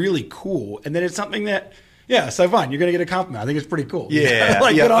that's really cool. And then it's something that, so fine, you're going to get a compliment. I think it's pretty cool. Yeah,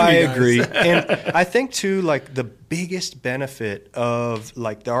 good on I you guys. agree. And I think, too, the biggest benefit of,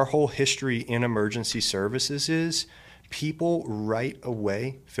 our whole history in emergency services is people right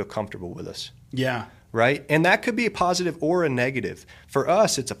away feel comfortable with us. Yeah. Right? And that could be a positive or a negative. For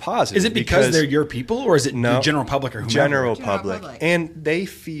us, it's a positive. Is it because they're your people or is it the general public or whomever? General public. And they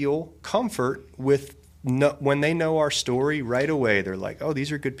feel comfort with when they know our story right away. They're like, oh,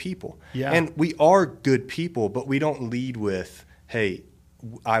 these are good people. Yeah. And we are good people, but we don't lead with, hey,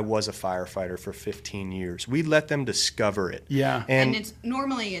 I was a firefighter for 15 years. We let them discover it. Yeah. And it's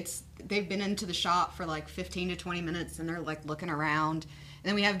normally they've been into the shop for 15 to 20 minutes and they're looking around. And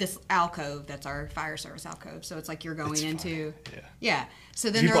then we have this alcove that's our fire service alcove. So it's you're going into. Yeah.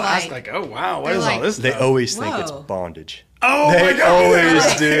 So then people they're ask oh, wow, what is all this stuff? They always think it's bondage. Oh, they my God.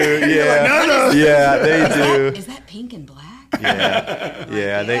 always do. Yeah. No. Yeah, they do. Is that pink and black?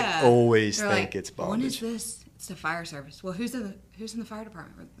 Yeah. They always think it's bondage. When is this? It's the fire service. Well, who's in the fire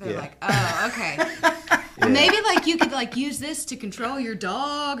department? They're like, oh, okay. Maybe you could use this to control your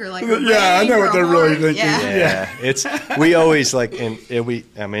dog or a I know what they're really thinking. Yeah. It's we always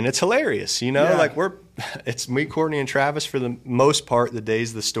it's hilarious, you know. Yeah. It's me, Courtney, and Travis for the most part. The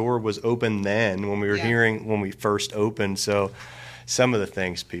days the store was open then when we were when we first opened. So some of the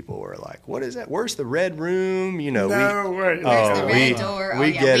things people were like, "What is that? Where's the red room?" You know, where's the red door?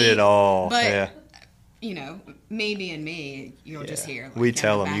 We get it all. But, me being me, you'll just hear. We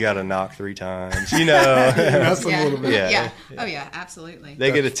tell them you got to knock 3 times. You know, that's a little bit. Yeah. Oh yeah, absolutely.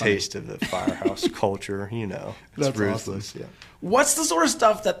 They get a taste of the firehouse culture. You know, it's that's ruthless. Awesome. Yeah. What's the sort of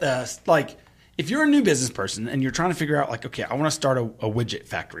stuff that if you're a new business person and you're trying to figure out okay, I want to start a widget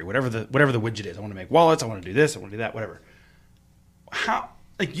factory, whatever the widget is. I want to make wallets. I want to do this. I want to do that. Whatever. How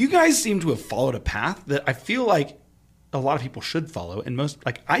you guys seem to have followed a path that I feel like a lot of people should follow, and most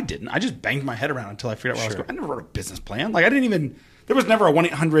I didn't. I just banged my head around until I figured out where I was going. I never wrote a business plan. There's there was never a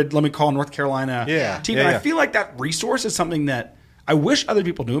 1-800 let me call North Carolina team. And I feel like that resource is something that I wish other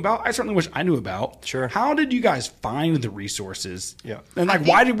people knew about. I certainly wish I knew about. Sure. How did you guys find the resources? Yeah. And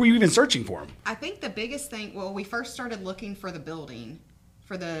why were you even searching for them? I think the biggest thing, we first started looking for the building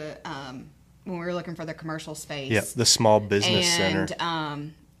for the, when we were looking for the commercial space. Yeah, the small business center.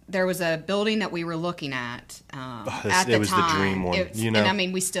 And there was a building that we were looking at at the time. It was the dream one. And I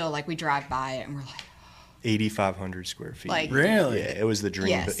mean, we still, we drive by it and we're like, 8,500 square feet. Really? Yeah, it was the dream.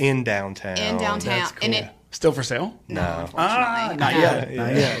 Yes. But in downtown. That's cool. And Still for sale? No, unfortunately. Not yet.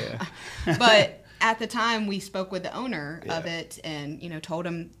 Not yet. But at the time, we spoke with the owner of it and, told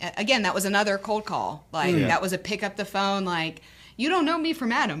him, again, that was another cold call. That was a pick up the phone, you don't know me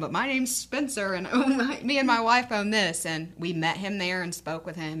from Adam, but my name's Spencer, and me and my wife own this. And we met him there and spoke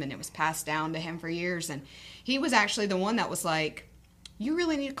with him, and it was passed down to him for years. And he was actually the one that was like, you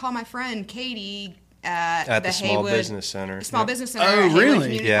really need to call my friend Katie at the Small Business Center. Business Center Oh, at Haywood really?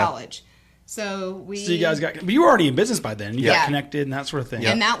 Community College. So you guys but you were already in business by then. You got connected and that sort of thing.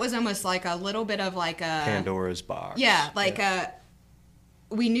 And that was almost like a little bit of a Pandora's box.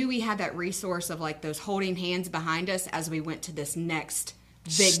 We knew we had that resource of those holding hands behind us as we went to this next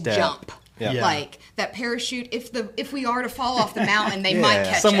big Step. jump. Yeah. That parachute, if we are to fall off the mountain, they might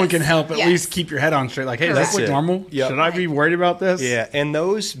catch Someone us. can help at least keep your head on straight. Hey, Correct. that's normal? Yep. Should I be worried about this? Yeah, and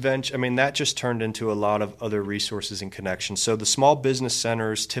those that just turned into a lot of other resources and connections. So the small business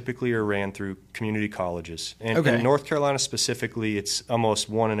centers typically are ran through community colleges. And in North Carolina specifically, it's almost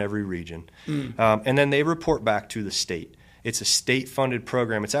one in every region. And then they report back to the state. It's a state-funded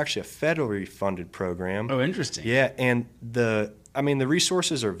program. It's actually a federally funded program. Oh, interesting. Yeah, and the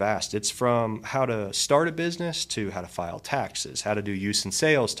resources are vast. It's from how to start a business to how to file taxes, how to do use and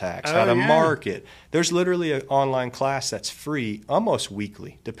sales tax, how to market. There's literally an online class that's free almost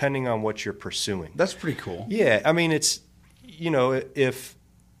weekly, depending on what you're pursuing. That's pretty cool. Yeah, it's, if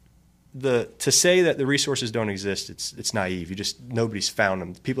to say that the resources don't exist, it's naive. Nobody's found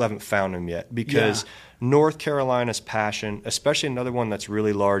them. People haven't found them yet because North Carolina's passion, especially another one that's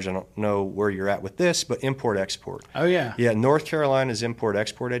really large. I don't know where you're at with this, but import-export. Oh, yeah. Yeah, North Carolina's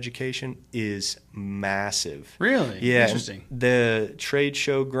import-export education is massive. Really? Yeah. Interesting. The trade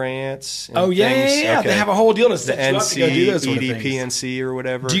show grants. And Okay. They have a whole deal to set the you up to go do those sort of things. EDPNC or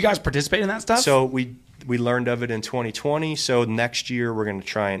whatever. Do you guys participate in that stuff? So we learned of it in 2020, so next year we're going to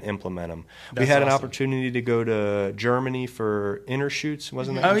try and implement them. We had an opportunity to go to Germany for intershoots,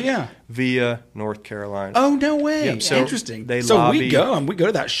 wasn't that? Oh, yeah. Via North Carolina. Oh, no way. Yeah, so interesting. they so lobby. we go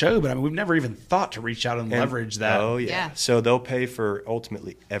to that show, but we've never even thought to reach out and leverage that. Oh, yeah. So they'll pay for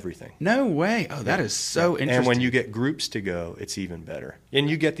ultimately everything. No way. Oh, that is so interesting. And when you get groups to go, it's even better. And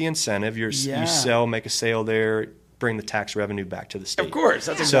you get the incentive. You make a sale there, bring the tax revenue back to the state. Of course.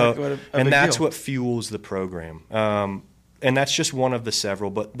 That's exactly that's what fuels the program. And that's just one of the several.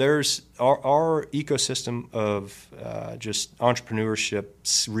 But there's our ecosystem of just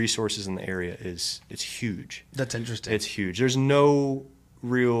entrepreneurship resources in the area it's huge. That's interesting. It's huge. There's no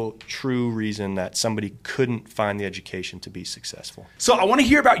real true reason that somebody couldn't find the education to be successful. So I want to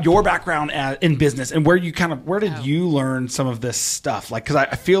hear about your background in business and where did you learn some of this stuff? Because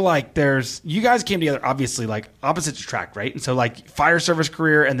I feel like you guys came together obviously opposites attract, right? And so fire service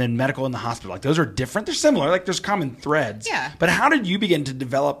career and then medical in the hospital, those are different. They're similar, there's common threads. Yeah. But how did you begin to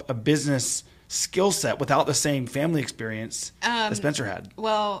develop a business skill set without the same family experience that Spencer had?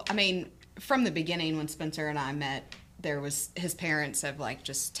 Well, from the beginning when Spencer and I met, his parents have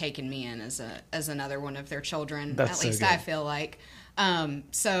just taken me in as another one of their children. That's at least so good. I feel like.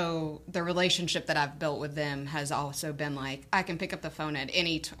 So the relationship that I've built with them has also been I can pick up the phone at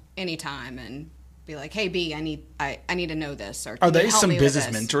any time and be like, hey B, I need to know this. Or are they some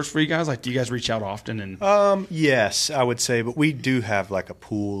business mentors for you guys? Do you guys reach out often? And yes, I would say, but we do have a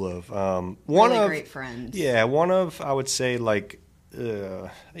pool of great friends. Yeah, one of I would say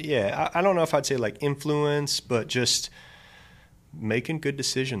I don't know if I'd say influence, but just making good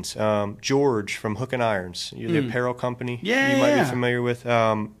decisions. George from Hook and Irons, the apparel company you might be familiar with.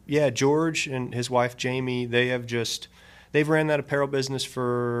 George and his wife Jamie, they've ran that apparel business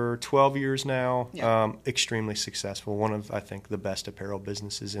for 12 years now. Yeah. Extremely successful. One of, I think, the best apparel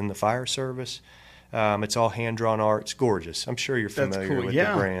businesses in the fire service. It's all hand-drawn art. It's gorgeous. I'm sure you're familiar with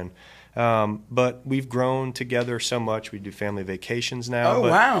the brand. But we've grown together so much. We do family vacations now. Oh,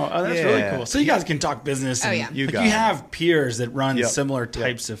 wow. Oh, that's really cool. So you guys can talk business. And you have peers that run similar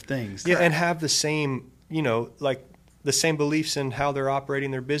types of things. Yeah, and have the same, the same beliefs in how they're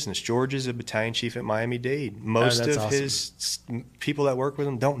operating their business. George is a battalion chief at Miami-Dade. Most of his people that work with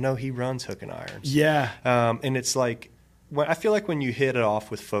him don't know he runs Hook and Irons. Yeah. And it's I feel like when you hit it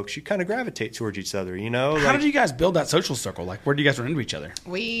off with folks, you kind of gravitate towards each other, you know? How did you guys build that social circle? Like, where did you guys run into each other?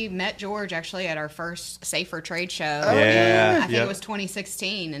 We met George actually at our first Safer trade show. Yeah. I think it was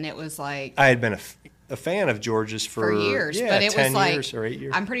 2016, and it was like I had been a fan of George's for years, yeah, but it 10 was like years or 8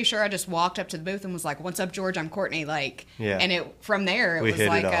 years. I'm pretty sure I just walked up to the booth and was like, "What's up, George? I'm Courtney." Like, Yeah. and from there it We was hit it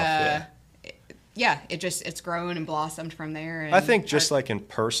like off, it's grown and blossomed from there. And I think just like in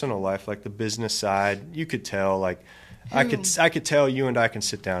personal life, like the business side, you could tell like I could tell you and I can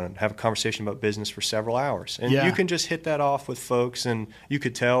sit down and have a conversation about business for several hours. And Yeah. you can just hit that off with folks, and you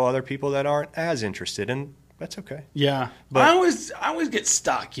could tell other people that aren't as interested, and that's okay. Yeah. But- I always get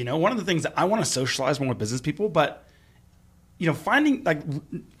stuck, you know. One of the things that I want to socialize more with business people, but you know,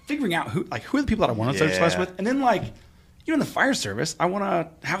 figuring out who are the people that I want to socialize Yeah. with, and then like, you know, in the fire service, I want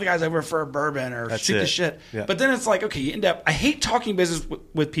to have the guys over for a bourbon or That's shoot the it. shit. Yeah. But then it's like, okay, you end up. I hate talking business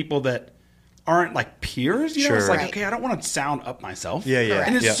with people that aren't like peers. You know, it's Sure. like, Right. okay, I don't want to sound up myself. Yeah, yeah.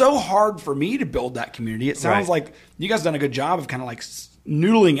 And it's Yeah. so hard for me to build that community. It sounds Right. like you guys done a good job of kind of like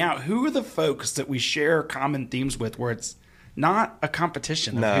noodling out who are the folks that we share common themes with, where it's not a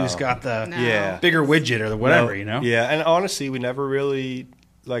competition of No. who's got the No. Yeah. bigger widget or the whatever, No, you know? Yeah, and honestly, we never really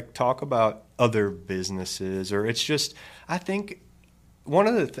like talk about other businesses, or it's just I think one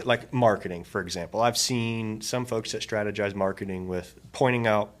of the like marketing, for example. I've seen some folks that strategize marketing with pointing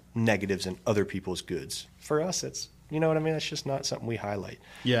out negatives in other people's goods. For us, it's you know what I mean. It's just not something we highlight.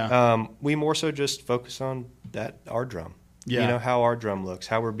 Yeah. We more so just focus on our drum. Yeah. You know how our drum looks,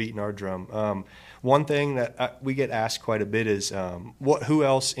 how we're beating our drum. One thing that we get asked quite a bit is who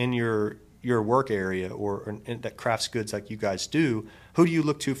else in your work area or that crafts goods like you guys do, who do you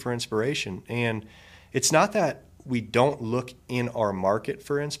look to for inspiration? And it's not that we don't look in our market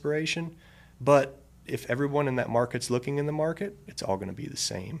for inspiration, but if everyone in that market's looking in the market, it's all going to be the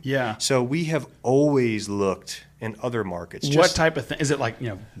same. Yeah. So we have always looked in other markets. What type of thing? Is it like, you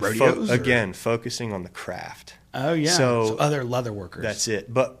know, rodeos? or- Again, focusing on the craft. Oh, yeah. So other leather workers. That's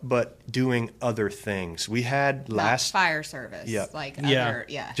it. But doing other things. We had not fire service. Yeah. Like Yeah. other,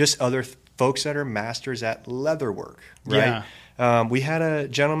 yeah. just other folks that are masters at leather work, right? We had a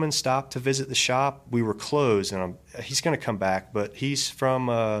gentleman stop to visit the shop. We were closed, and he's going to come back, but he's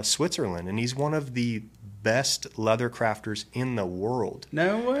from Switzerland, and he's one of the best leather crafters in the world.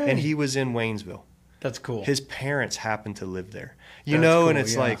 No way. And he was in Waynesville. That's cool. His parents happened to live there. You That's know, cool, and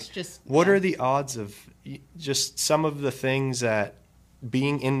it's yeah. like, It's just- what yeah. are the odds of just some of the things that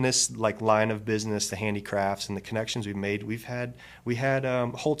being in this like line of business, the handicrafts and the connections we've made, we had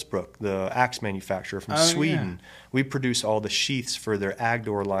Holtzbrook, the axe manufacturer from Oh, Sweden. yeah. We produce all the sheaths for their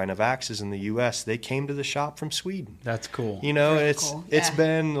Agdor line of axes in the U.S. They came to the shop from Sweden. That's cool. You know, Really it's cool. it's Yeah.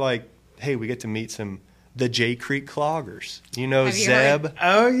 been like, hey, we get to meet the J Creek Cloggers. You know, Have you Zeb. heard-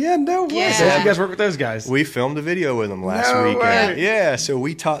 Oh, yeah, no way. Yeah. So you guys work with those guys. We filmed a video with them last No weekend. way. Yeah, so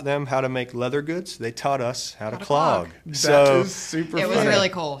we taught them how to make leather goods. They taught us how to to clog. clog. That So is super It was fun. really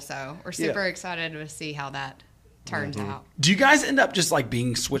cool. So we're Yeah. super excited to see how that turns Mm-hmm. out. Do you guys end up just like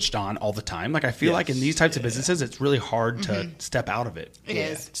being switched on all the time? Like I feel like in Yes. these types of businesses, it's really hard to step out of it. It yeah,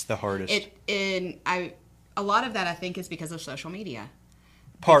 is. it's the hardest. A lot of that I think is because of social media.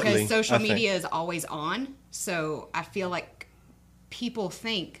 Partly, Because social I think. media is always on, so I feel like people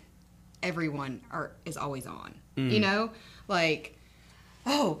think everyone is always on. You know, like,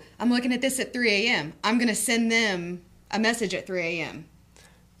 oh, I'm looking at this at 3 a.m. I'm gonna send them a message at 3 a.m.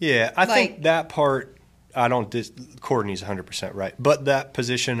 Yeah, I think like- that part. I don't. Courtney's 100% right, but that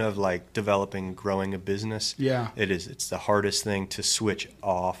position of like developing, growing a business. Yeah. it is. It's the hardest thing to switch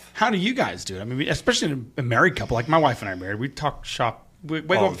off. How do you guys do it? I mean, especially in a married couple, like my wife and I are married. We talk shop. We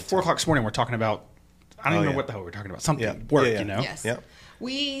wake All up at the 4 o'clock this morning. We're talking about, I don't Oh, even know yeah. what the hell we're talking about. Something, Yeah. work, Yeah, yeah. you know? Yes. Yep.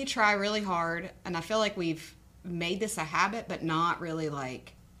 We try really hard, and I feel like we've made this a habit, but not really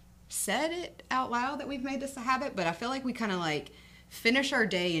like said it out loud that we've made this a habit. But I feel like we kind of like finish our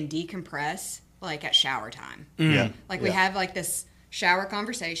day and decompress like at shower time. Yeah, Like we yeah. have like this shower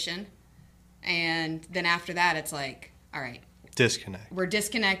conversation, and then after that, it's like, all right, disconnect. we're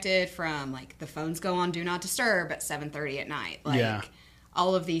disconnected from like the phones go on do not disturb at 7:30 at night. Like Yeah.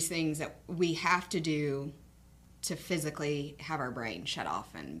 all of these things that we have to do to physically have our brain shut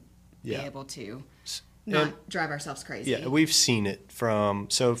off and Yeah. be able to not And- drive ourselves crazy. Yeah, we've seen it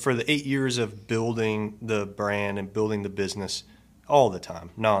so for the 8 years of building the brand and building the business all the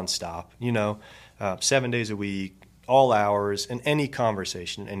time, nonstop, 7 days a week, all hours, and any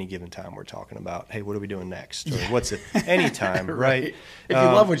conversation at any given time we're talking about, hey, what are we doing next? Or what's it? Anytime, right? If you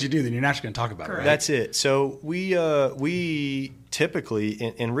love what you do, then you're naturally going to talk about it, right? That's it. So we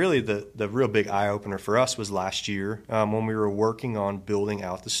typically, and really the real big eye opener for us was last year when we were working on building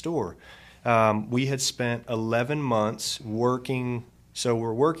out the store. We had spent 11 months working. So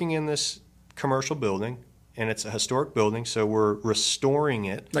we're working in this commercial building, and it's a historic building, so we're restoring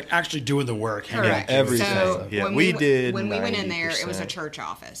it. Like actually doing the work. Correct. Everything. So Yeah, when we did When we went in there, 90%. it was a church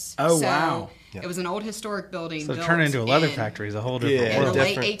office. Oh, so wow. It was an old historic building. So built turn it into a leather in- factory is a whole different Yeah. in world. the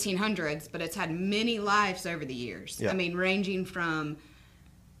late Different. 1800s, but it's had many lives over the years. Yeah. I mean, ranging from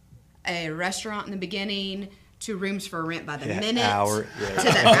a restaurant in the beginning to rooms for rent by the minute Hour. to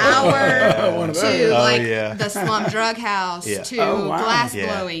the hour to yeah. the slum drug house Yeah. to Oh, wow. glass Yeah.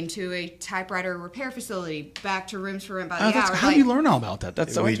 blowing to a typewriter repair facility back to rooms for rent by the Oh, hour. how do you learn all about that?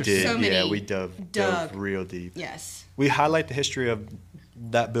 That's so We interesting. did. So many We dove real deep. Yes. We highlight the history of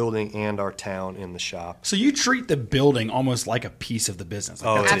that building and our town in the shop. So you treat the building almost like a piece of the business.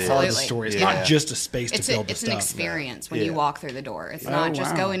 Like Oh, that's it part of the is. story. It's Yeah. not just a space It's to build the it's stuff. an experience when you Yeah. walk through the door. It's Oh, not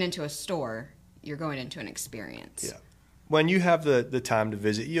just wow. going into a store. You're going into an experience. Yeah. When you have the time to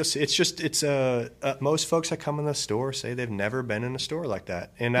visit, you'll see. It's most folks that come in the store say they've never been in a store like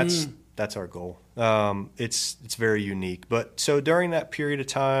that, and that's our goal. It's very unique. But so during that period of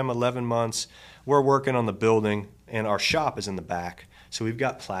time, 11 months, we're working on the building, and our shop is in the back. So we've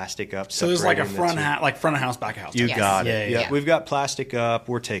got plastic up. So there's like a separating the two. front of house, back of house. You Yes. got Yeah, it. yeah, Yeah, yeah. we've got plastic up.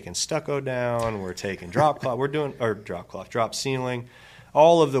 We're taking stucco down. We're taking drop cloth. We're doing drop ceiling.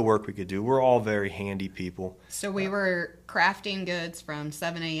 All of the work we could do. We're all very handy people. So we were crafting goods from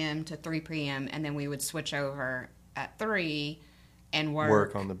 7 a.m. to 3 p.m. and then we would switch over at 3 and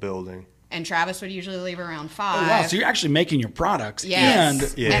work. On the building. And Travis would usually leave around 5. Oh, wow. So you're actually making your products Yes.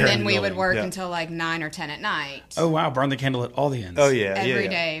 and Yeah. And then the we would building. work Yeah. until like 9 or 10 at night. Oh, wow. Burn the candle at all the ends. Oh yeah, Every yeah.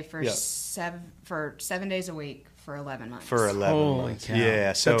 day for Yeah. 7 days a week for 11 months. For 11 Holy months. cow. Yeah.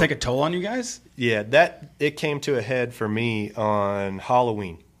 Does So that take a toll on you guys? yeah, it came to a head for me on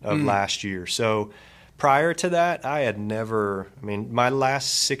Halloween of last year. So prior to that, I had never. I mean, my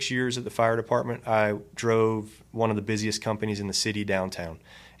last 6 years at the fire department, I drove one of the busiest companies in the city downtown.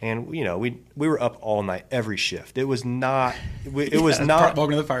 And you know, we were up all night every shift. It was not. It was not.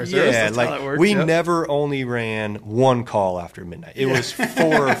 Welcome to the fire service. Yeah, That's like how that works, we yep. never only ran one call after midnight. It was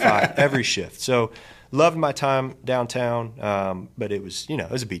 4 or 5 every shift. So loved my time downtown, but it was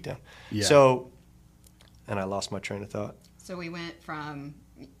it was a beatdown. Yeah. So, and I lost my train of thought. So we went from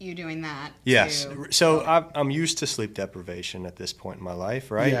you doing that Yes. to So I'm used to sleep deprivation at this point in my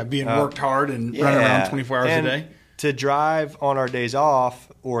life, right? Yeah, being worked hard and running around 24 hours And a day. to drive on our days off,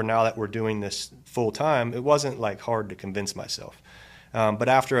 or now that we're doing this full time, it wasn't like hard to convince myself. But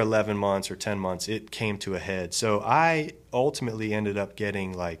after 11 months or 10 months, it came to a head. So I ultimately ended up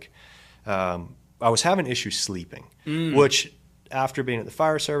getting like, I was having issues sleeping, which after being at the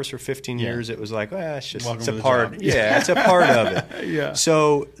fire service for 15 Yeah. years, it was like, well, it's just, Welcome it's to a the part. job. Yeah, it's a part of it. Yeah.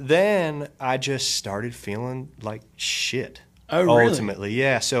 So then I just started feeling like shit. Oh, really? Ultimately,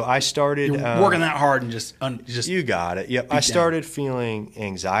 yeah. So I started You're working that hard and just You got it. Yep. I down. started feeling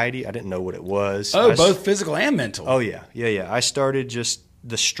anxiety. I didn't know what it was. oh, I both physical and mental. Oh yeah. I started just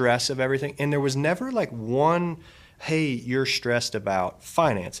the stress of everything, and there was never like one. Hey, you're stressed about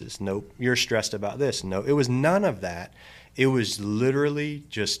finances. Nope. You're stressed about this. No, it was none of that. It was literally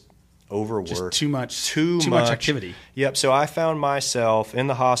just overwork. Just too much activity. Yep. So I found myself in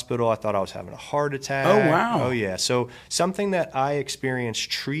the hospital. I thought I was having a heart attack. Oh, wow. Oh yeah. So something that I experienced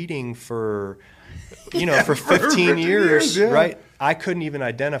treating for, for 15 years, yeah. right? I couldn't even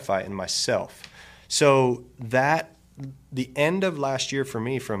identify it in myself. So the end of last year for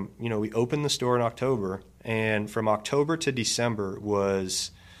me, we opened the store in October, and from October to December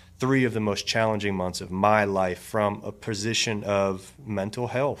was 3 of the most challenging months of my life from a position of mental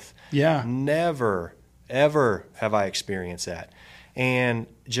health. Yeah. Never, ever have I experienced that. And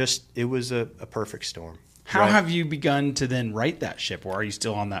just, it was a perfect storm. How right? have you begun to then right that ship, or are you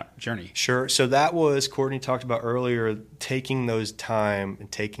still on that journey? Sure. So that was, Courtney talked about earlier, taking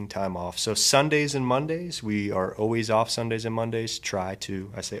time off. So Sundays and Mondays, we are always off Sundays and Mondays.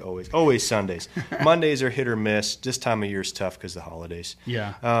 I say always Sundays. Mondays are hit or miss. This time of year is tough because of the holidays.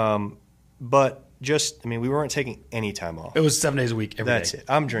 Yeah. But we weren't taking any time off. It was 7 days a week every day. That's it.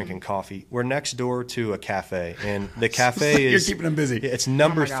 I'm drinking coffee. We're next door to a cafe, and the cafe You're is keeping them busy. It's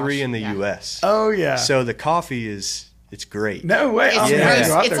number Oh my gosh, 3 in the yeah. U.S. Oh, yeah. So the coffee it's great. No way. It's, I'm gonna roast,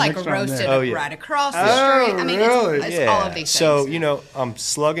 go out it's there like next time I'm roasted there. Oh, yeah. right across the Oh, street. I mean, really? it's all of these So, things. I'm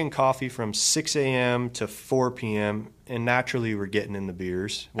slugging coffee from 6 a.m. to 4 p.m., and naturally we're getting in the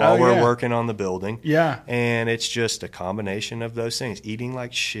beers while we're yeah. working on the building. Yeah. And it's just a combination of those things. Eating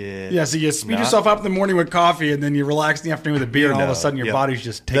like shit. Yeah, so you speed not- yourself up in the morning with coffee, and then you relax in the afternoon with a beer, and all of a sudden your Yep. body's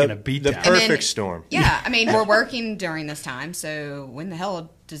just taking The- a beat the down. perfect And then- storm. Yeah, I mean, we're working during this time, so when the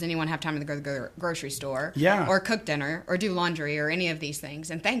hell does anyone have time to go to the grocery store? Yeah. Or cook dinner or do laundry or any of these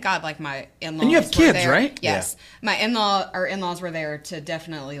things? And thank God, like my in-laws. And you have were kids, there. right? Yes. My in-laws were there to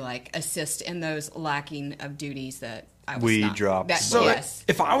definitely like assist in those lacking of duties that I was We not. dropped. So Yes.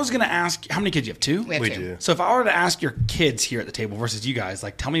 if I was going to ask, how many kids you have? 2? We have We 2. do. So if I were to ask your kids here at the table versus you guys,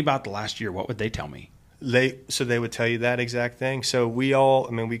 like, tell me about the last year, what would they tell me? They would tell you that exact thing. So we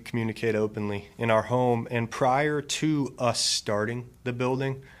communicate openly in our home. And prior to us starting the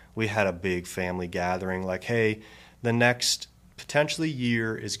building, we had a big family gathering. Like, hey, the next potentially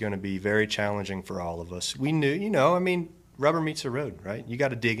year is going to be very challenging for all of us. We knew, rubber meets the road, right? You got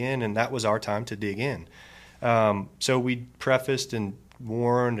to dig in, and that was our time to dig in. So we prefaced and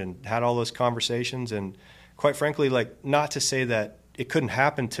warned and had all those conversations. And quite frankly, like, not to say that it couldn't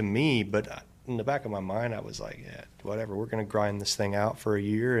happen to me, but in the back of my mind, I was like, yeah, whatever. We're going to grind this thing out for a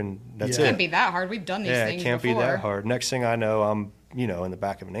year, and that's It it. can't be that hard. We've done these things it can't before. be that hard. Next thing I know, I'm in the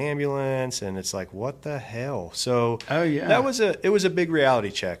back of an ambulance, and it's like, what the hell? So it was a big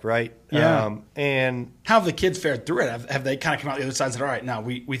reality check, right? Yeah. And How have the kids fared through it? Have they kind of come out the other side and said, all right, now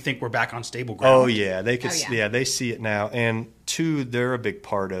we think we're back on stable ground? oh yeah, they could. Oh, yeah. They see it now. And 2, they're a big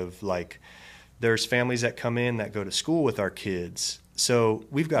part of, like, there's families that come in that go to school with our kids. So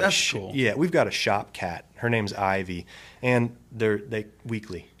we've got cool. we've got a shop cat. Her name's Ivy, and they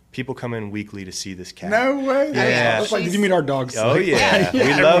weekly. People come in weekly to see this cat. No way. Yeah. It's like, did you meet our dog? Oh Slick? yeah, Yeah, we love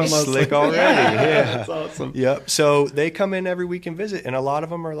everyone loves Slick Slick. already. Yeah. That's awesome. Yep. So they come in every week and visit, and a lot of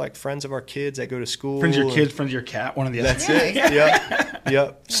them are like friends of our kids that go to school. Friends of your kids, friends of your cat, one of the other. That's it.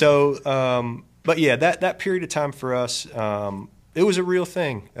 Yep. So, but yeah, that period of time for us, it was a real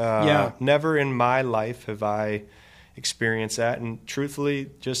thing. Never in my life have I experienced that, and truthfully,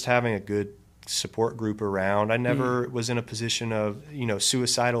 just having a good support group around. I never was in a position of,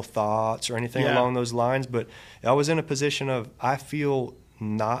 suicidal thoughts or anything along those lines, but I was in a position of, I feel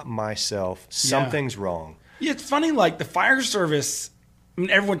not myself. Something's wrong. Yeah, it's funny, like the fire service,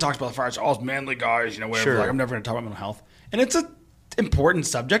 everyone talks about the fire service, all manly guys, whatever. Sure. Like, I'm never going to talk about mental health. And it's a important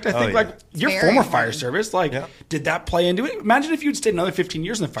subject. I think, yeah. like, your Very former important. fire service, like, did that play into it? Imagine if you'd stayed another 15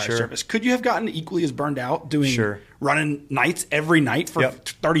 years in the fire Sure. service. Could you have gotten equally as burned out doing running nights every night for Yep.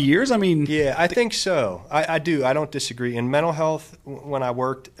 30 years? I mean, Yeah, I think so. I do. I don't disagree. In mental health, when I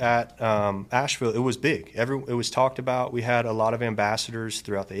worked at Asheville, it was big. It was talked about. We had a lot of ambassadors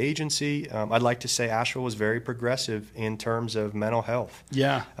throughout the agency. I'd like to say Asheville was very progressive in terms of mental health.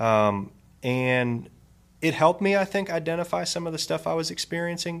 yeah. And it helped me, I think, identify some of the stuff I was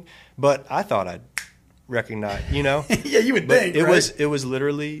experiencing. But I thought I'd recognize, Yeah, you would But think, it right? was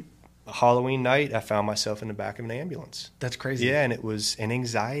literally a Halloween night. I found myself in the back of an ambulance. That's crazy. Yeah, and it was an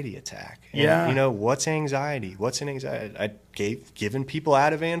anxiety attack. And, Yeah. what's anxiety? What's an anxiety? I given people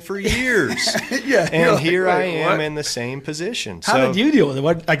Ativan for years. Yeah, you're And like, here I wait, am what? in the same position. How did you deal with it?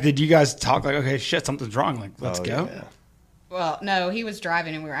 What, like, did you guys talk like, okay, shit, something's wrong? Like, let's Oh, go. yeah. Well, no, he was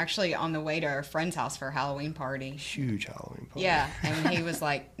driving, and we were actually on the way to our friend's house for a Halloween party. Huge Halloween party. Yeah, and he was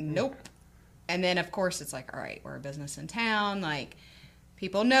like, nope. And then, of course, it's like, all right, we're a business in town. Like,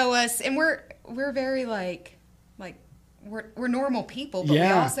 people know us, and we're very, like we're normal people, but we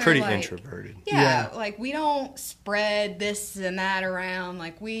Yeah, also Pretty like, introverted. Yeah, like, we don't spread this and that around.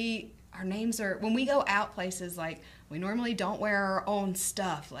 Like, our names are, when we go out places, like, we normally don't wear our own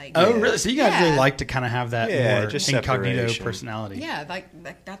stuff. Like, Oh, really? So you guys really Yeah. like to kind of have that Yeah, more just incognito separation. personality. yeah,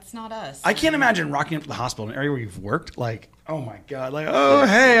 like that's not us. I can't imagine rocking up to the hospital, an area where you've worked. Like, oh my God, like, oh,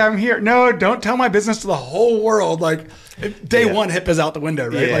 hey, I'm here. No, don't tell my business to the whole world. Like, day one, hip is out the window,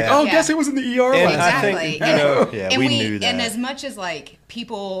 right? Yeah. Like, oh, Yeah. guess it was in the ER And last I think, Exactly. yeah, and we knew that. And as much as, like,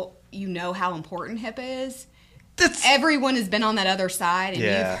 people, how important HIPAA is, That's everyone has been on that other side, and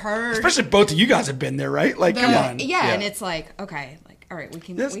Yeah. you've heard. especially both of you guys have been there, right? Like, come on. Yeah, and it's like, okay, like, all right, we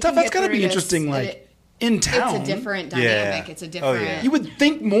can. That's we tough. can That's get gotta through be this. interesting, And like, in town. It's a different Yeah. dynamic. It's a Oh, different. yeah. You would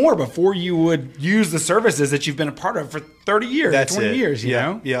think more before you would use the services that you've been a part of for 30 years, That's 20 it. years, you Yeah,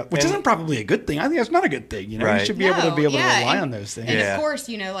 know? yeah. Which And- isn't probably a good thing. I think that's not a good thing, you know? You Right. should be able to rely and- on those things. And Yeah. of course,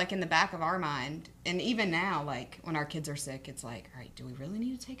 like, in the back of our mind, and even now, like, when our kids are sick, it's like, all right, do we really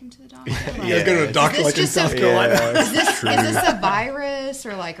need to take them to the doctor? Like, Yeah, go to a Is doctor this like in just South a- Carolina. Yeah, Is this a virus,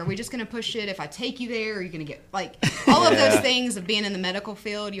 or, like, are we just going to push it? If I take you there, are you going to get, like, all of those things of being in the medical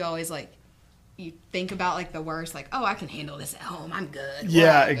field, you always, like, you think about, like, the worst, like, oh, I can handle this at home. I'm good. We're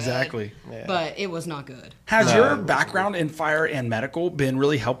Yeah, all good. exactly. Yeah. But it was not good. Has your background in fire and medical been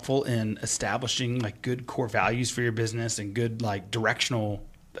really helpful in establishing, like, good core values for your business and good, like, directional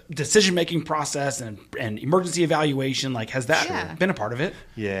decision-making process and emergency evaluation? Like, has that Yeah. been a part of it?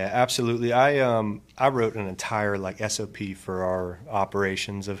 Yeah, absolutely. I wrote an entire, like, SOP for our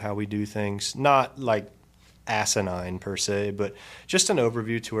operations of how we do things. Not like asinine per se, but just an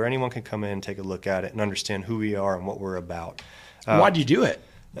overview to where anyone can come in and take a look at it and understand who we are and what we're about. Why do you do it?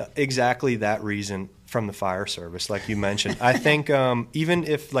 Exactly that reason from the fire service, like you mentioned. I think even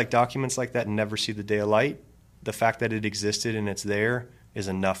if like documents like that never see the day of light, the fact that it existed and it's there is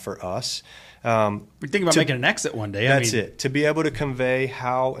enough for us. We're thinking about making an exit one day. That's it. To be able to convey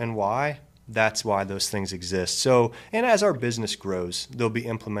how and why, that's why those things exist. So, and as our business grows, they'll be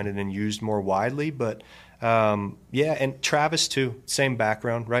implemented and used more widely. But yeah, and Travis too, same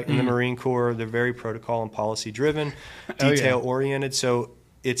background, right? In the Marine Corps, they're very protocol and policy driven, detail oriented. So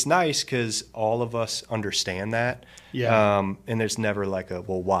it's nice because all of us understand that. Yeah. And there's never like a,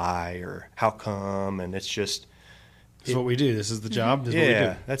 well, why or how come? And it's just, This is what we do. This is the job. This is what we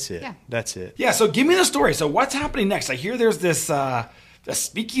do. That's it. That's it. Yeah, so give me the story. So what's happening next? I hear there's this a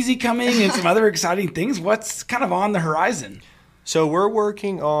speakeasy coming and some other exciting things. What's kind of on the horizon? So we're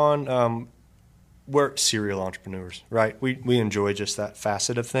working on we're serial entrepreneurs, right? We enjoy just that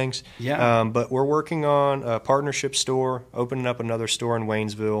facet of things. Yeah. But we're working on a partnership store, opening up another store in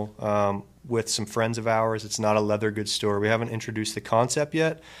Waynesville with some friends of ours. It's not a leather goods store. We haven't introduced the concept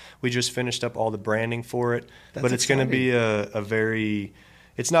yet. We just finished up all the branding for it. But it's going to be a very,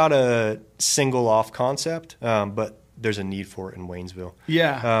 it's not a single off concept, but there's a need for it in Waynesville.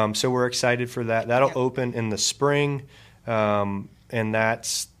 Yeah. So we're excited for that. That'll open in the spring. And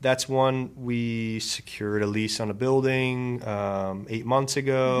that's one we secured a lease on a building 8 months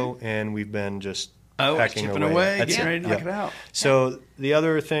ago, and we've been just pecking away. Getting ready to knock it out. So the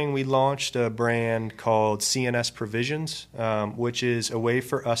other thing, we launched a brand called CNS Provisions, which is a way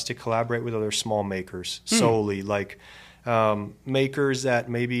for us to collaborate with other small makers solely, like makers that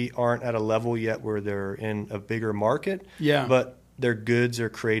maybe aren't at a level yet where they're in a bigger market, but their goods are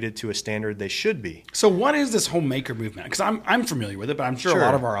created to a standard they should be. So what is this whole maker movement? Because I'm familiar with it, but I'm sure a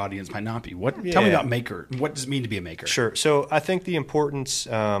lot of our audience might not be. Tell me about maker. What does it mean to be a maker? Sure. So I think the importance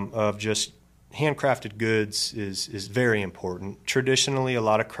of just handcrafted goods is very important. Traditionally, a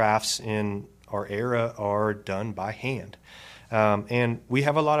lot of crafts in our era are done by hand. And we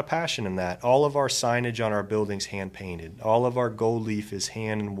have a lot of passion in that. All of our signage on our buildings hand painted. All of our gold leaf is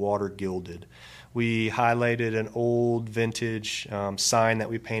hand and water gilded. We highlighted an old vintage sign that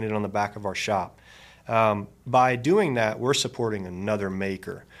we painted on the back of our shop. By doing that, we're supporting another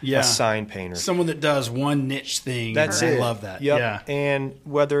maker, a sign painter. Someone that does one niche thing. That's it. it. I love that. Yep. Yeah. And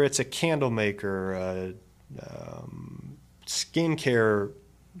whether it's a candle maker, skincare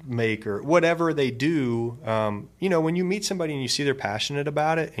maker, whatever they do, when you meet somebody and you see they're passionate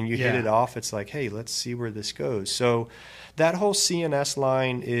about it and you hit it off, it's like, hey, let's see where this goes. So that whole CNS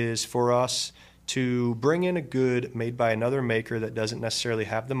line is for us to bring in a good made by another maker that doesn't necessarily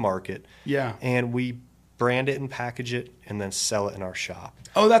have the market. Yeah. And we brand it and package it and then sell it in our shop.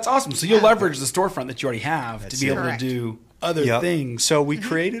 Oh, that's awesome. So you'll leverage the storefront that you already have to be able to do other things. So we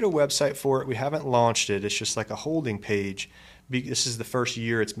created a website for it. We haven't launched it. It's just like a holding page. This is the first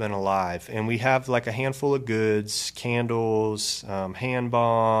year it's been alive. And we have like a handful of goods, candles, hand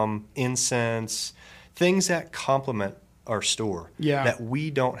balm, incense, things that complement our store that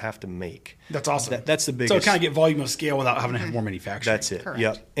we don't have to make. That's awesome. That's the biggest. So kind of get volume of scale without having to have more manufacturing. That's it. Correct.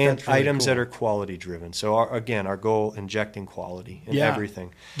 Yep. And That's really items cool. that are quality driven. So our goal, injecting quality in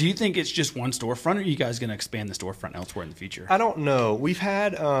everything. Do you think it's just one storefront, or are you guys going to expand the storefront elsewhere in the future? I don't know. We've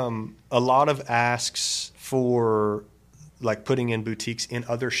had a lot of asks for like putting in boutiques in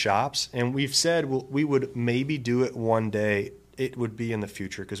other shops, and we've said we would maybe do it one day. It would be in the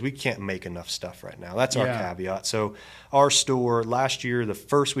future because we can't make enough stuff right now. That's our caveat. So our store last year, the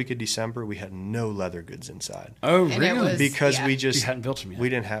first week of December, we had no leather goods inside. Oh, And really? Because we You just hadn't built them yet. We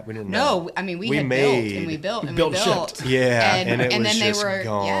didn't No, know. I mean we We had made- built and we built, built. shipped. Yeah, and and it was then just they were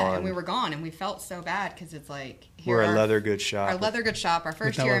gone. and we were gone, and we felt so bad because it's like We're a leather goods shop. Our leather goods shop, our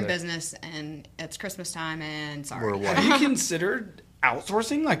first no year in leather. business, and it's Christmas time, and sorry. We're white. Have you considered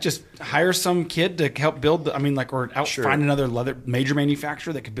outsourcing? Like just hire some kid to help build, find another major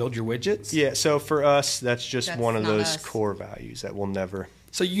manufacturer that could build your widgets? Yeah, so for us, that's one of not those us. core values that we'll never.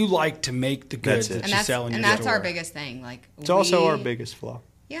 So you like to make the goods That's it. that And you that's sell in and your that's store. our biggest thing. Like It's also our biggest flaw.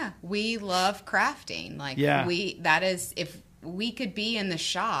 Yeah, we love crafting. Like that is if we could be in the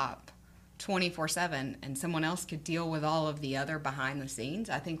shop 24/7 and someone else could deal with all of the other behind the scenes,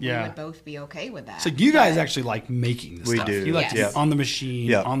 I think we would both be okay with that. So you guys actually like making the We stuff. do. You like to Yes. be on the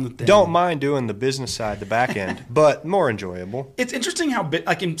machine, on the thing. Don't mind doing the business side, the back end, but more enjoyable. It's interesting how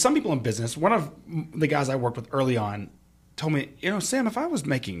some people in business, one of the guys I worked with early on told me, Sam, if I was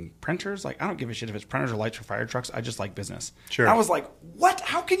making printers, like I don't give a shit if it's printers or lights for fire trucks. I just like business. Sure. And I was like, what?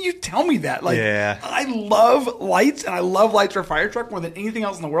 How can you tell me that? Like, Yeah. I love lights and I love lights for fire truck more than anything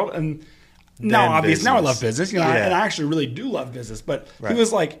else in the world. And now, obviously, business. now I love business, and I Yeah. actually really do love business. But Right. he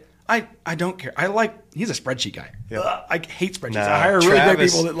was like, I don't care. He's a spreadsheet guy. Yep. I hate spreadsheets. Nah, I hire really great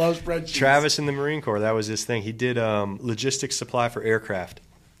Travis- people that love spreadsheets. Travis in the Marine Corps, that was his thing. He did logistics supply for aircraft.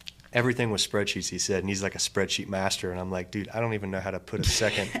 Everything was spreadsheets, he said, and he's like a spreadsheet master. And I'm like, dude, I don't even know how to put a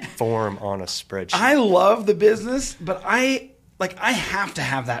second form on a spreadsheet. I love the business, but I have to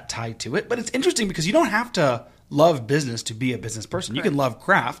have that tied to it. But it's interesting because you don't have to love business to be a business person. You can love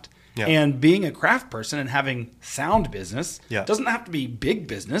craft. Yeah. And being a craft person and having sound business Yeah. doesn't have to be big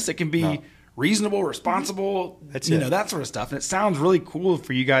business. It can be No. reasonable, responsible, That's you it. know, that sort of stuff. And it sounds really cool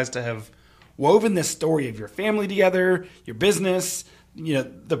for you guys to have woven this story of your family together, your business, you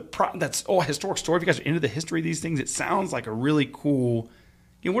know, that's all a historic story. If you guys are into the history of these things, it sounds like a really cool,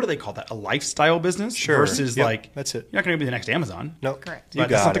 you know, what do they call that? A lifestyle business Sure. versus Yep, like, that's it. you're not going to be the next Amazon. No, Correct. You But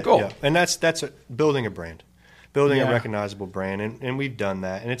got that's not the it. goal. Yeah. And that's building a brand, building Yeah. a recognizable brand, and we've done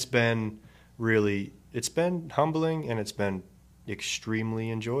that, and it's been humbling, and it's been extremely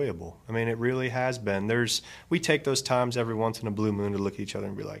enjoyable. I mean, it really has been. We take those times every once in a blue moon to look at each other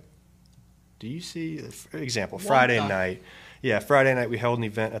and be like, do you see, for example, Friday night. Yeah, Friday night we held an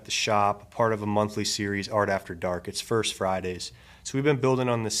event at the shop, part of a monthly series, Art After Dark. It's first Fridays. So we've been building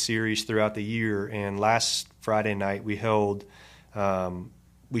on this series throughout the year, and last Friday night we held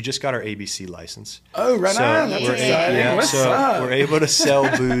we just got our ABC license. Oh, right on. That's we're exciting. Yeah, What's so up? we're able to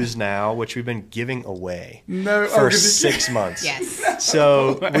sell booze now, which we've been giving away No, for good to- 6 months. Yes.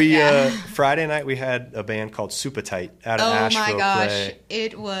 So Friday night we had a band called Super Tight out of Oh Asheville my gosh, play.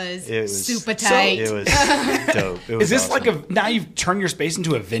 it was It was super tight. It was dope. It was Is this awesome. like now you've turned your space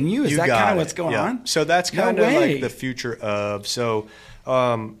into a venue? Is You that got kind of it. what's going Yeah. on? So that's No kind of way. like the future of. So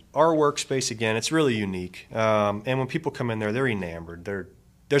our workspace, again, it's really unique. And when people come in there, they're enamored.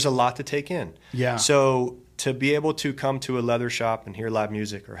 There's a lot to take in. Yeah. So to be able to come to a leather shop and hear live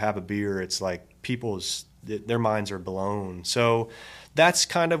music or have a beer, it's like their minds are blown. So that's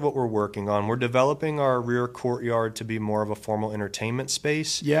kind of what we're working on. We're developing our rear courtyard to be more of a formal entertainment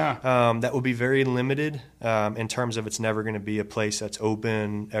space. Yeah. That will be very limited in terms of it's never going to be a place that's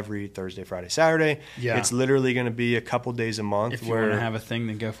open every Thursday, Friday, Saturday. Yeah. It's literally going to be a couple days a month If you where want to have a thing,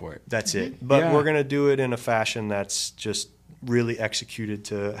 then go for it. that's it. But Yeah. we're going to do it in a fashion that's just really executed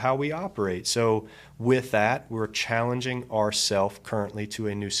to how we operate. So with that, we're challenging ourselves currently to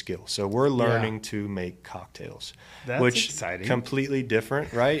a new skill. So we're learning to make cocktails, That's which exciting. completely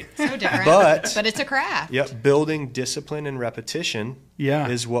different, right? So different. But it's a craft. Yep, building discipline and repetition Yeah.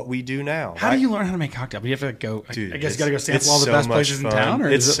 is what we do now. How do you learn how to make cocktails? Do you have to go? Dude, I guess you got it's- to go it's sample all the so best much places in fun. town, or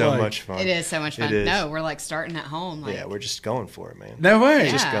it's is it so like, much fun. It is so much fun. It is. No, we're like starting at home. Like, Yeah, we're just going for it, man. No way.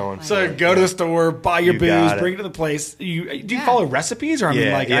 Yeah. Just going. So for it. go to the store, buy your You booze, got it. bring it to the place. Do you Yeah. follow recipes, or I mean,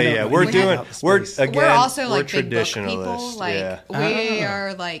 Yeah, like I know We're nothing doing. about the We're space. again. we're also we're like big book people. traditionalists. Like yeah. we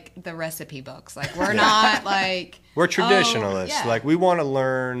are like the recipe books. Like we're not like We're traditionalists. yeah. Like we want to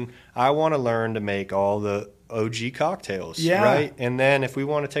learn. I want to learn to make all the OG cocktails. Yeah. Right. And then if we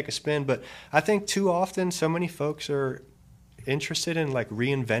want to take a spin, but I think too often so many folks are interested in like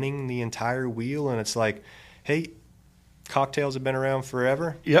reinventing the entire wheel, and it's like, hey, cocktails have been around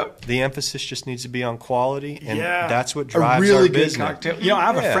forever. Yep. The emphasis just needs to be on quality, and Yeah. that's what a drives really our good business. cocktail. You know, I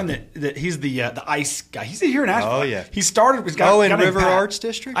have a Yeah. friend that he's the ice guy. He's here in Asheville. Oh, yeah. He started. He's got, Oh, in got a River Pat. Arts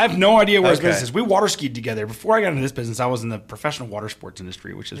District? I have no idea where his Okay. business is. We water skied together before I got into this business. I was in the professional water sports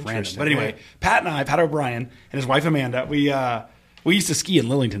industry, which is random. Interesting, But anyway, yeah. Pat and I, Pat O'Brien, and his wife Amanda, we used to ski in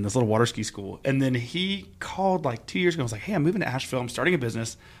Lillington, this little water ski school. And then he called like 2 years ago. I was like, hey, I'm moving to Asheville. I'm starting a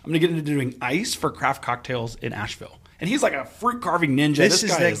business. I'm going to get into doing ice for craft cocktails in Asheville. And he's like a fruit carving ninja. This is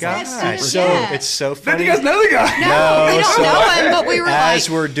guy that is guy. like Yes, super So yeah. it's so Then funny. you guys know the guy. No, we don't so know him, but we were as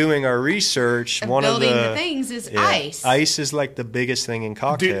like we're doing our research, one of building the the things is yeah, ice. Ice is like the biggest thing in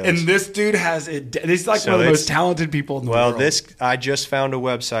cocktails. Dude, and this dude has it. He's like So one of the it's- most talented people in the well, world. I just found a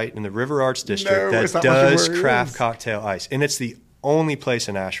website in the River Arts District No, it's that not much of does where it craft is. cocktail ice, and it's the only place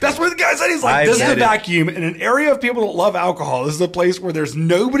in Asheville. That's where the guy said he's like, I this is a did it. vacuum in an area of people that love alcohol. This is a place where there's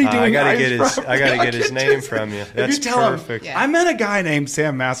nobody doing I gotta ice get his. from. I gotta Like, get his it name just- from you. If That's you tell perfect. Yeah. him, I met a guy named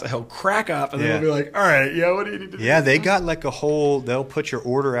Sam Massa, he'll crack up and then Yeah. he'll be like, all right, yeah, what do you need to do? Yeah, they got like a whole. They'll put your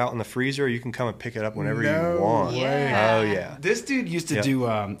order out in the freezer. You can come and pick it up whenever No you want. way. Yeah. Oh yeah. This dude used to Yeah.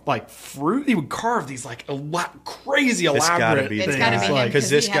 do like fruit. He would carve these like crazy It's elaborate gotta be things. It's gotta be him, like, because 'cause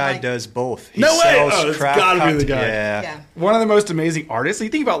this he had, guy like- does both. He No way! sells Oh, it's craft gotta be the cocktail- guy. Yeah. Yeah. one of the most amazing artists. You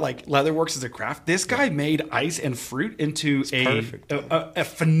think about like Leatherworks as a craft. This guy made ice and fruit into perfect. a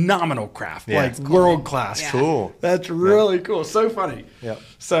phenomenal craft, Yeah. like world class. Yeah. Cool. That's really cool. So funny. Yeah.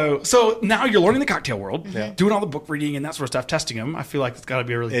 So now you're learning the cocktail world, Yeah. doing all the book reading and that sort of stuff, testing them. I feel like it's got to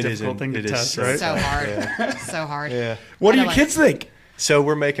be a really It difficult isn't- thing to it is test, so right? So hard. Yeah. So hard. Yeah. What do I your like- kids think? So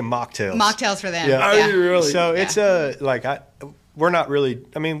we're making mocktails. Mocktails for them. Yeah. Oh, Yeah. you really? So it's we're not really,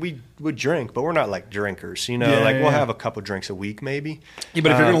 I mean, we would drink, but we're not like drinkers, you know, Yeah, like yeah, we'll yeah. have a couple drinks a week maybe. Yeah,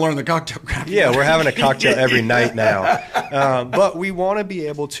 but if you're going to learn the cocktail craft. Yeah, we're having a cocktail every night now. But we want to be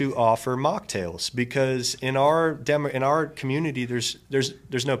able to offer mocktails because in our community,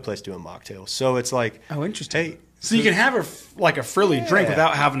 there's no place doing mocktails. So it's like, Oh, interesting. hey, So you can have a frilly drink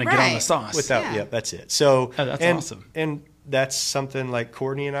without having to get on the Right. sauce. Yeah. that's it. So Oh, that's and, awesome. And that's something like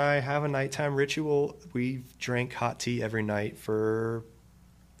Courtney and I have a nighttime ritual. We've drank hot tea every night for,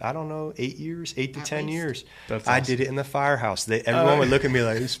 I don't know, 8 years, 8 to At 10 least. years. That's I awesome. did it in the firehouse. Everyone would look at me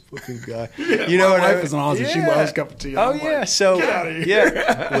like, this fucking guy. You my know what wife I is an Aussie. She loves a cup of tea. Oh, I'm yeah. like, So, get outta here.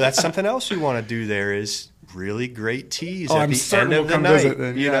 yeah. Well, that's something else we want to do there is really great teas Oh, at I'm the certain end of we'll the come night. visit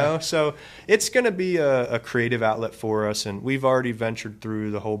then, You yeah. know, so it's going to be a creative outlet for us, and we've already ventured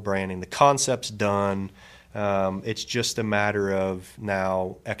through the whole branding. The concept's done. It's just a matter of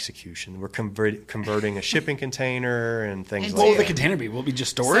now execution. We're converting a shipping container and things And like What will so- the that. container be? Will it be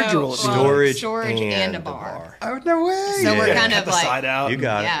just storage or will it be Storage, Storage and a the bar. Oh, no way. So we're kind Cut of the like- side out. You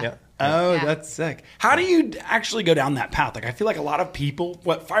got Yeah. it. Yeah. Oh, Yeah. that's sick. How do you actually go down that path? Like, I feel like a lot of people,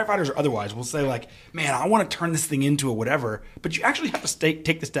 what firefighters or otherwise, will say like, "Man, I want to turn this thing into a whatever," but you actually have to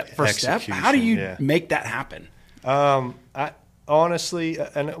take the first step. How do you Execution, yeah. make that happen? I honestly,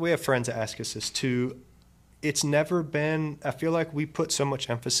 and we have friends that ask us this too. It's never been, I feel like we put so much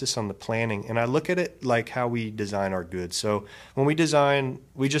emphasis on the planning, and I look at it like how we design our goods. So when we design,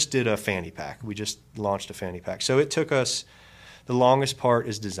 we just did a fanny pack. We just launched a fanny pack. So it took us, the longest part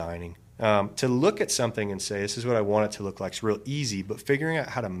is designing. To look at something and say, this is what I want it to look like, is real easy, but figuring out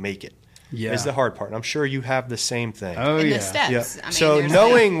how to make it is the hard part. And I'm sure you have the same thing. Oh, And yeah. the steps. Yeah. I mean, So there's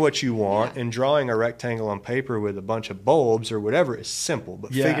knowing what you want Yeah. and drawing a rectangle on paper with a bunch of bulbs or whatever is simple,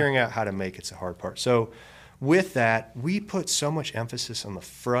 but Yeah. figuring out how to make it's the hard part. So with that, we put so much emphasis on the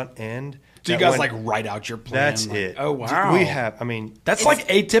front end. So you that guys when- like write out your plan. That's like, it. Oh wow. We have. I mean, That's like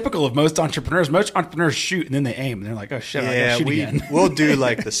atypical of most entrepreneurs. Most entrepreneurs shoot and then they aim and they're like, "Oh shit, I gotta yeah, shoot again." we'll do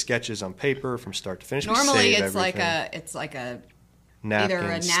like the sketches on paper from start to finish. We Normally, save it's like everything. either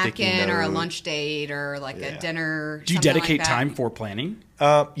a sticky napkin or a note. lunch date or like a Yeah. dinner. Do you something dedicate like that. time for planning?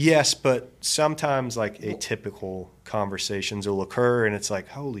 Yes, but sometimes like atypical conversations will occur, and it's like,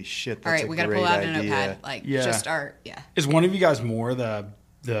 holy shit, that's All right, a we got to great pull out a idea. notepad. Like, Yeah. just start. Yeah. Is one of you guys more the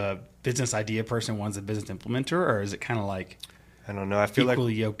business idea person, one's the business implementer, or is it kind of like I don't know. I feel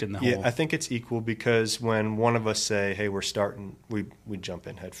equally like yoked in the yeah, whole? I think it's equal because when one of us say, "Hey, we're starting," we jump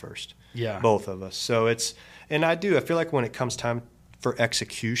in head first. Yeah. both of us. So it's and I feel like when it comes time for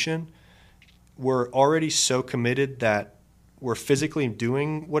execution, we're already so committed that we're physically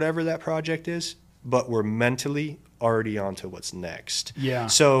doing whatever that project is, but we're mentally already on to what's next. Yeah.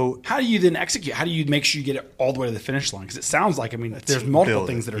 So How do you then execute? How do you make sure you get it all the way to the finish line? Because it sounds like, I mean, there's multiple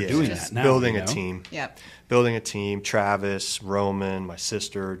things that are doing that now. Building you a know? team. Yep. Building a team. Travis, Roman, my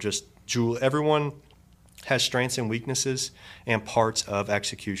sister, just Jewel. Everyone has strengths and weaknesses and parts of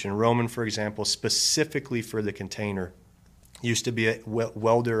execution. Roman, for example, specifically for the container, used to be a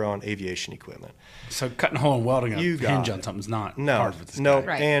welder on aviation equipment. So cutting a hole and welding a You got hinge it. on something's not No, hard for this no. guy.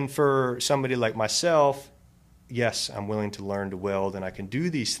 Right. And for somebody like myself, yes, I'm willing to learn to weld and I can do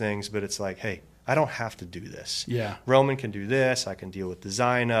these things, but it's like, hey, I don't have to do this. Yeah. Roman can do this. I can deal with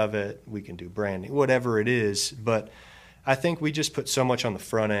design of it. We can do branding, whatever it is. But I think we just put so much on the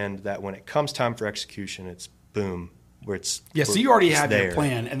front end that when it comes time for execution, it's boom, where it's Yeah, so you already it's have there. your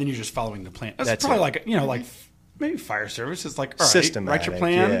plan, and then you're just following the plan. That's That's probably it. like, you know, like maybe fire service. It's like, all right, Systematic, write your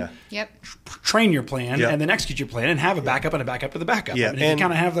plan, yeah. Yep. train your plan, Yeah. and then execute your plan, and have a backup and a backup to the backup. Yeah, I mean, if you and-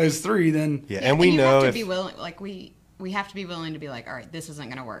 kind of have those three, then Yeah, Yeah, and we you know have to if be willing. Like we have to be willing to be like, all right, this isn't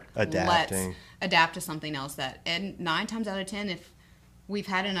going to work. Adapting. Let's adapt to something else. And 9 times out of 10, if we've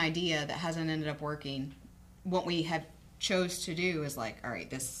had an idea that hasn't ended up working, what we have chose to do is like, all right,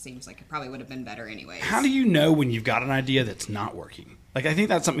 this seems like it probably would have been better anyways. how do you know when you've got an idea that's not working? Like, I think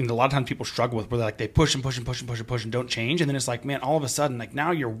that's something that a lot of times people struggle with, where they're like, they push and push and push and push and push and don't change. And then it's like, man, all of a sudden, like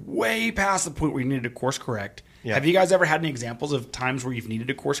now you're way past the point where you needed to course correct. Yeah. Have you guys ever had any examples of times where you've needed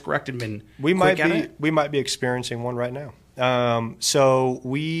to course correct and been we quick might at be it? we might be experiencing one right now. So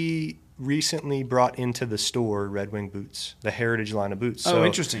we recently brought into the store Red Wing boots, the Heritage line of boots. Oh, So,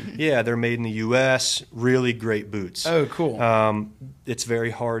 interesting. Yeah, they're made in the U.S. Really great boots. Oh, cool. It's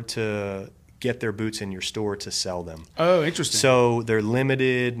very hard to get their boots in your store to sell them. Oh, interesting. So they're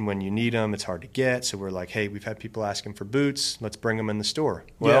limited, and when you need them, it's hard to get. So we're like, hey, we've had people asking for boots. Let's bring them in the store.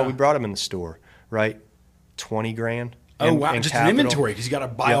 Well, Yeah. we brought them in the store, right? 20 grand. oh, in- wow. in Just capital. an inventory because you got to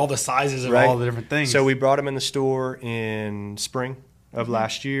buy Yep. all the sizes of Right. all the different things. So we brought them in the store in spring. of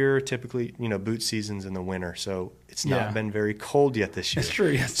last year. Typically, boot season's in the winter, so it's not been very cold yet this year. That's true.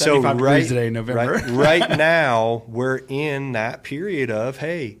 Yeah, so 75 degrees today in November. right now, we're in that period of,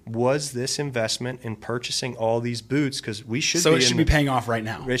 hey, was this investment in purchasing all these boots? Because we should So it should be paying off right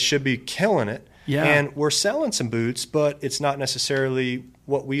now. It should be killing it. Yeah. And we're selling some boots, but it's not necessarily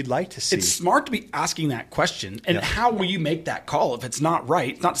what we'd like to see. It's smart to be asking that question. And how will you make that call if it's not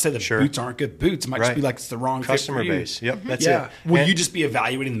right? It's not to say that boots aren't good boots. It might just be like it's the wrong customer fit for you. base. Yep, that's it. Will you just be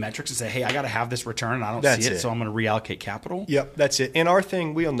evaluating the metrics and say, hey, I got to have this return and I don't see it, so I'm going to reallocate capital? Yep, that's it. And our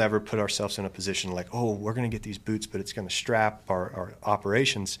thing, we'll never put ourselves in a position like, oh, we're going to get these boots, but it's going to strap our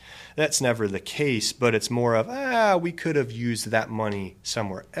operations. That's never the case, but it's more of, we could have used that money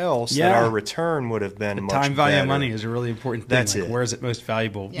somewhere else that our return would have been much better. Time value of money is a really important thing. That's like, it. Where is it most valuable?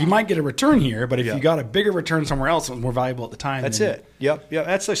 You might get a return here, but if you got a bigger return somewhere else, it was more valuable at the time. That's it. Yep.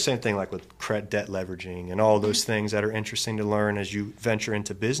 That's the same thing like with debt leveraging and all those things that are interesting to learn as you venture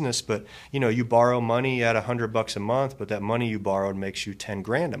into business. But, you borrow money at $100 a month, but that money you borrowed makes you 10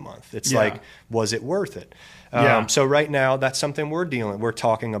 grand a month. It's like, was it worth it? So right now, that's something we're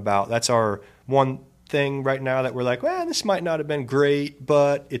talking about. That's our one thing right now that we're like, well, this might not have been great,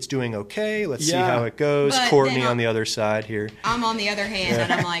 but it's doing okay. Let's see how it goes. But Courtney on the other side here. I'm on the other hand,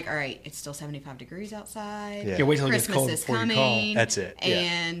 and I'm like, all right, it's still 75 degrees outside. Yeah. Wait till it gets Christmas cold is before coming. you call. That's it. Yeah.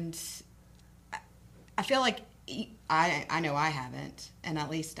 And I feel like I know I haven't, and at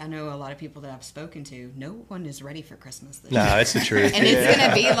least I know a lot of people that I've spoken to. No one is ready for Christmas this year. No, it's the truth. And it's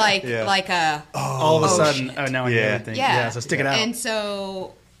gonna be like a all of a sudden, shit. now I know everything. Yeah. So stick it out.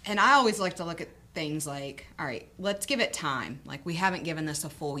 And I always like to look at things like, all right, let's give it time. Like, we haven't given this a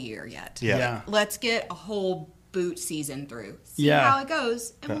full year yet. Yeah. Let's get a whole boot season through. See how it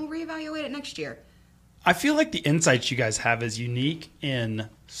goes, and we'll reevaluate it next year. I feel like the insights you guys have is unique in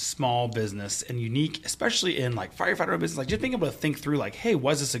small business and unique, especially in like firefighter business. Like just being able to think through like, hey,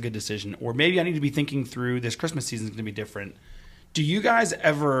 was this a good decision? Or maybe I need to be thinking through this Christmas season is going to be different. Do you guys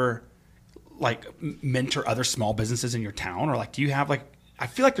ever like mentor other small businesses in your town? Or like, do you have like, I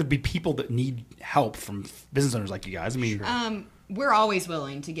feel like there'd be people that need help from business owners like you guys. I mean, we're always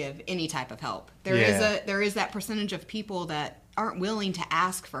willing to give any type of help. There is that percentage of people that aren't willing to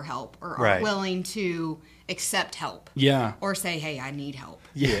ask for help or aren't willing to accept help. Yeah. Or say, hey, I need help.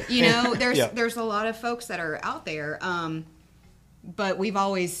 Yeah. There's a lot of folks that are out there. But we've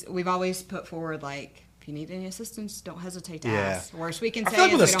always put forward like, if you need any assistance, don't hesitate to ask. Worst we can say I feel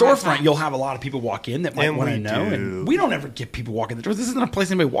like is with a we don't have storefront, time. you'll have a lot of people walk in that might want to know. And we don't ever get people walking the door. This isn't a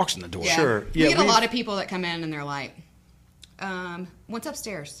place anybody walks in the door. Yeah. Sure. We get a lot of people that come in and they're like, what's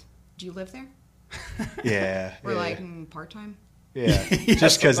upstairs? Do you live there? Yeah. We're like, part-time? Yeah.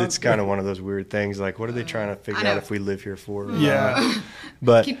 Just because it's kind of one of those weird things. Like, what are they trying to figure out if we live here for? Yeah.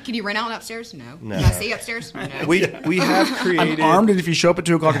 But Can you rent out upstairs? No. Can I see upstairs? No. we have created. I'm armed, and if you show up at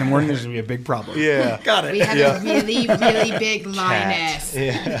 2 o'clock in the morning, there's going to be a big problem. Yeah. Got it. We have a really, really big lioness.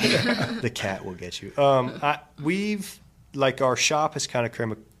 Yeah. The cat will get you. Our shop has kind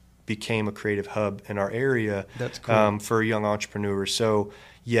of became a creative hub in our area. That's cool. For young entrepreneurs. So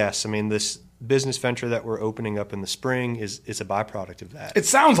yes, I mean this business venture that we're opening up in the spring is a byproduct of that. It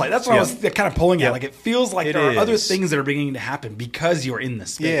sounds like that's what I was kind of pulling at. Like it feels like there are other is. things that are beginning to happen because you're in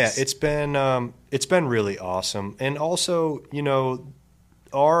this space. Yeah, it's been really awesome, and also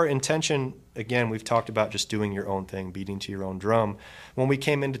our intention. Again, we've talked about just doing your own thing, beating to your own drum. When we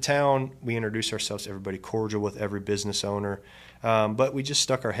came into town, we introduced ourselves to everybody, cordial with every business owner, but we just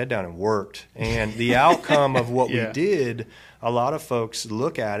stuck our head down and worked. And the outcome of what we did, a lot of folks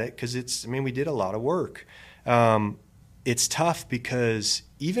look at it because we did a lot of work. It's tough because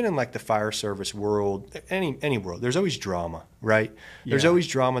even in like the fire service world, any world, there's always drama, right? Yeah. There's always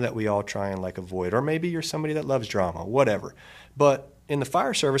drama that we all try and like avoid, or maybe you're somebody that loves drama, whatever. But in the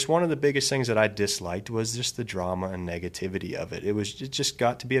fire service, one of the biggest things that I disliked was just the drama and negativity of it. It just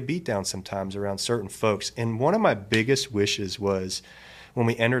got to be a beatdown sometimes around certain folks. And one of my biggest wishes was when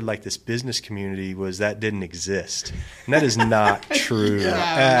we entered like this business community was that didn't exist. And that is not true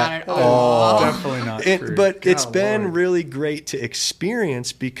at all. Definitely not true. But it's been really great to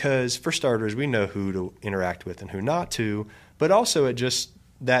experience because for starters, we know who to interact with and who not to, but also it just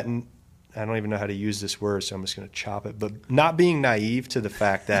that I don't even know how to use this word, so I'm just going to chop it. But not being naive to the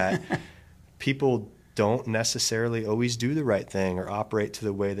fact that people don't necessarily always do the right thing or operate to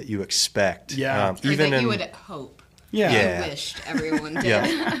the way that you expect. Yeah, even that you would hope. Yeah. You wished everyone did.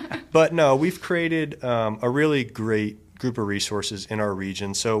 Yeah. But no, we've created a really great group of resources in our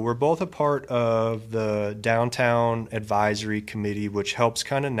region. So we're both a part of the Downtown Advisory Committee, which helps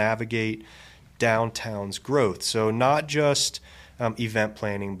kind of navigate downtown's growth. So not just event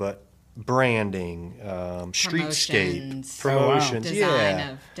planning, but branding, streetscape, promotions, design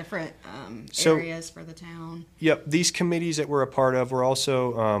of different areas for the town. Yep, these committees that we're a part of, we're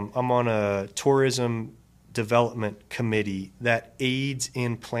also, I'm on a tourism development committee that aids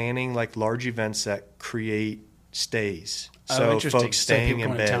in planning like large events that create stays. So folks staying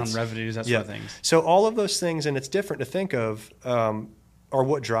in beds. Town revenues, that sort of things. So all of those things, and it's different to think of, are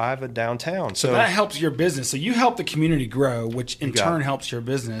what drive a downtown. So that helps your business. So you help the community grow, which in turn helps your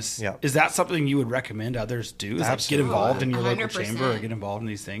business. Yeah. Is that something you would recommend others do? Is that get involved in your 100%. Local chamber or get involved in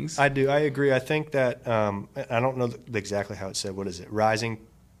these things? I do. I agree. I think that, I don't know exactly how it's said. What is it? Rising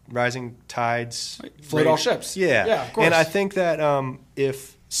tides. Float all ships. Yeah. Of course. And I think that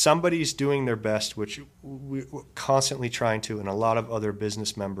if somebody's doing their best, which we're constantly trying to, and a lot of other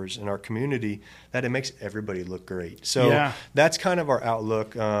business members in our community, that it makes everybody look great. So that's kind of our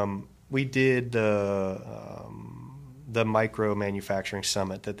outlook. We did the micro manufacturing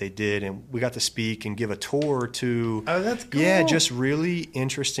summit that they did, and we got to speak and give a tour to that's cool. Just really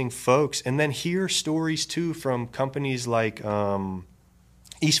interesting folks, and then hear stories too from companies like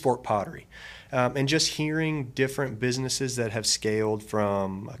East Fork Pottery. And just hearing different businesses that have scaled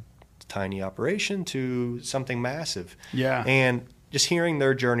from a tiny operation to something massive. Yeah. And just hearing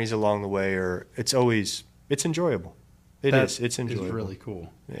their journeys along the way it's enjoyable. It's enjoyable. It's really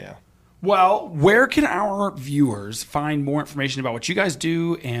cool. Yeah. Well, where can our viewers find more information about what you guys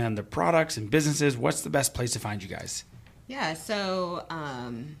do and the products and businesses? What's the best place to find you guys? Yeah, so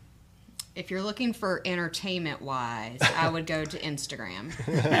if you're looking for entertainment-wise, I would go to Instagram.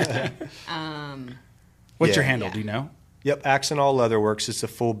 What's your handle? Do you know? Yep, Awl Leatherworks. It's a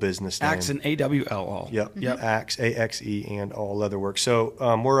full business name. Axon, AWLL. Yep. Axe, AXE, and Awl Leatherworks. So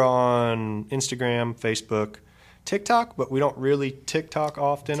we're on Instagram, Facebook, TikTok, but we don't really TikTok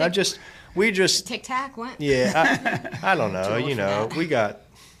often. We just TikTok. What? Yeah, I don't know. We got.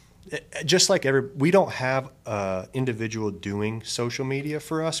 Just like we don't have an individual doing social media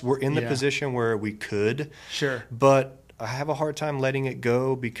for us. We're in the position where we could. Sure. But I have a hard time letting it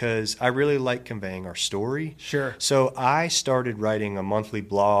go because I really like conveying our story. Sure. So I started writing a monthly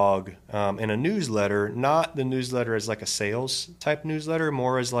blog and a newsletter, not the newsletter as like a sales type newsletter,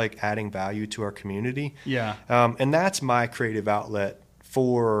 more as like adding value to our community. Yeah. And that's my creative outlet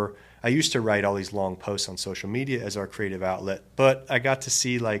for... I used to write all these long posts on social media as our creative outlet, but I got to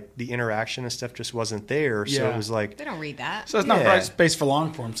see like the interaction and stuff just wasn't there. So it was like... They don't read that. So it's not the right space for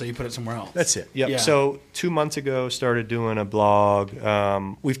long form, so you put it somewhere else. That's it. Yep. Yeah. So 2 months ago, started doing a blog.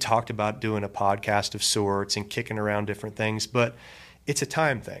 We've talked about doing a podcast of sorts and kicking around different things, but it's a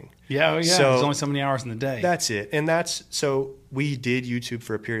time thing. Yeah. So there's only so many hours in the day. That's it. And so we did YouTube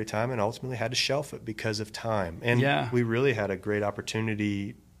for a period of time and ultimately had to shelf it because of time. And we really had a great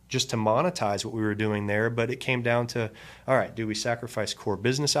opportunity just to monetize what we were doing there, but it came down to, all right, do we sacrifice core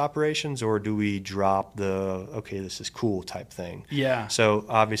business operations or do we drop the, okay, this is cool type thing? Yeah. So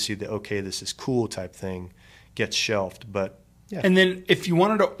obviously the, okay, this is cool type thing gets shelved, but yeah. And then if you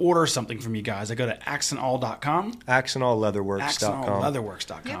wanted to order something from you guys, I go to axonawl.com. axonallleatherworks.com.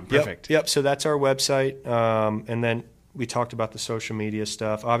 axonallleatherworks.com. Perfect. Yep. So that's our website. And then we talked about the social media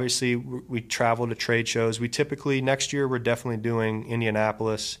stuff. Obviously, we travel to trade shows. We typically, next year, we're definitely doing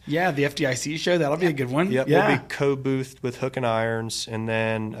Indianapolis. Yeah, the FDIC show. That'll be a good one. Yep, we'll be co-boothed with Hook and Irons. And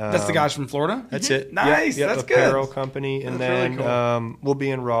then... that's the guys from Florida? That's it. Nice, that's good. Apparel company. And then really cool. We'll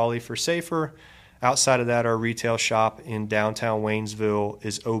be in Raleigh for Safer. Outside of that, our retail shop in downtown Waynesville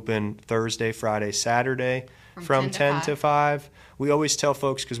is open Thursday, Friday, Saturday from 10 to 5. We always tell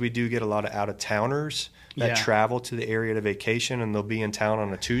folks, because we do get a lot of out-of-towners that travel to the area to vacation, and they'll be in town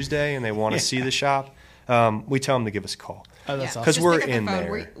on a Tuesday and they want to see the shop. We tell them to give us a call. Oh, that's awesome. Because we're in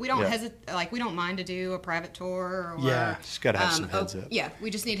there. We don't hesitate. Like, we don't mind to do a private tour. Or, just got to have some heads up. Yeah, we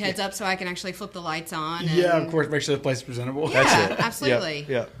just need heads up so I can actually flip the lights on. And, of course, make sure the place is presentable. That's it. Absolutely.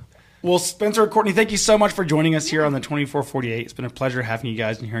 Yeah. Well, Spencer and Courtney, thank you so much for joining us here on the 2448. It's been a pleasure having you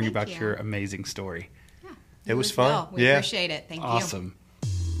guys and hearing about your amazing story. It was fun. We appreciate it. Thank you. Awesome.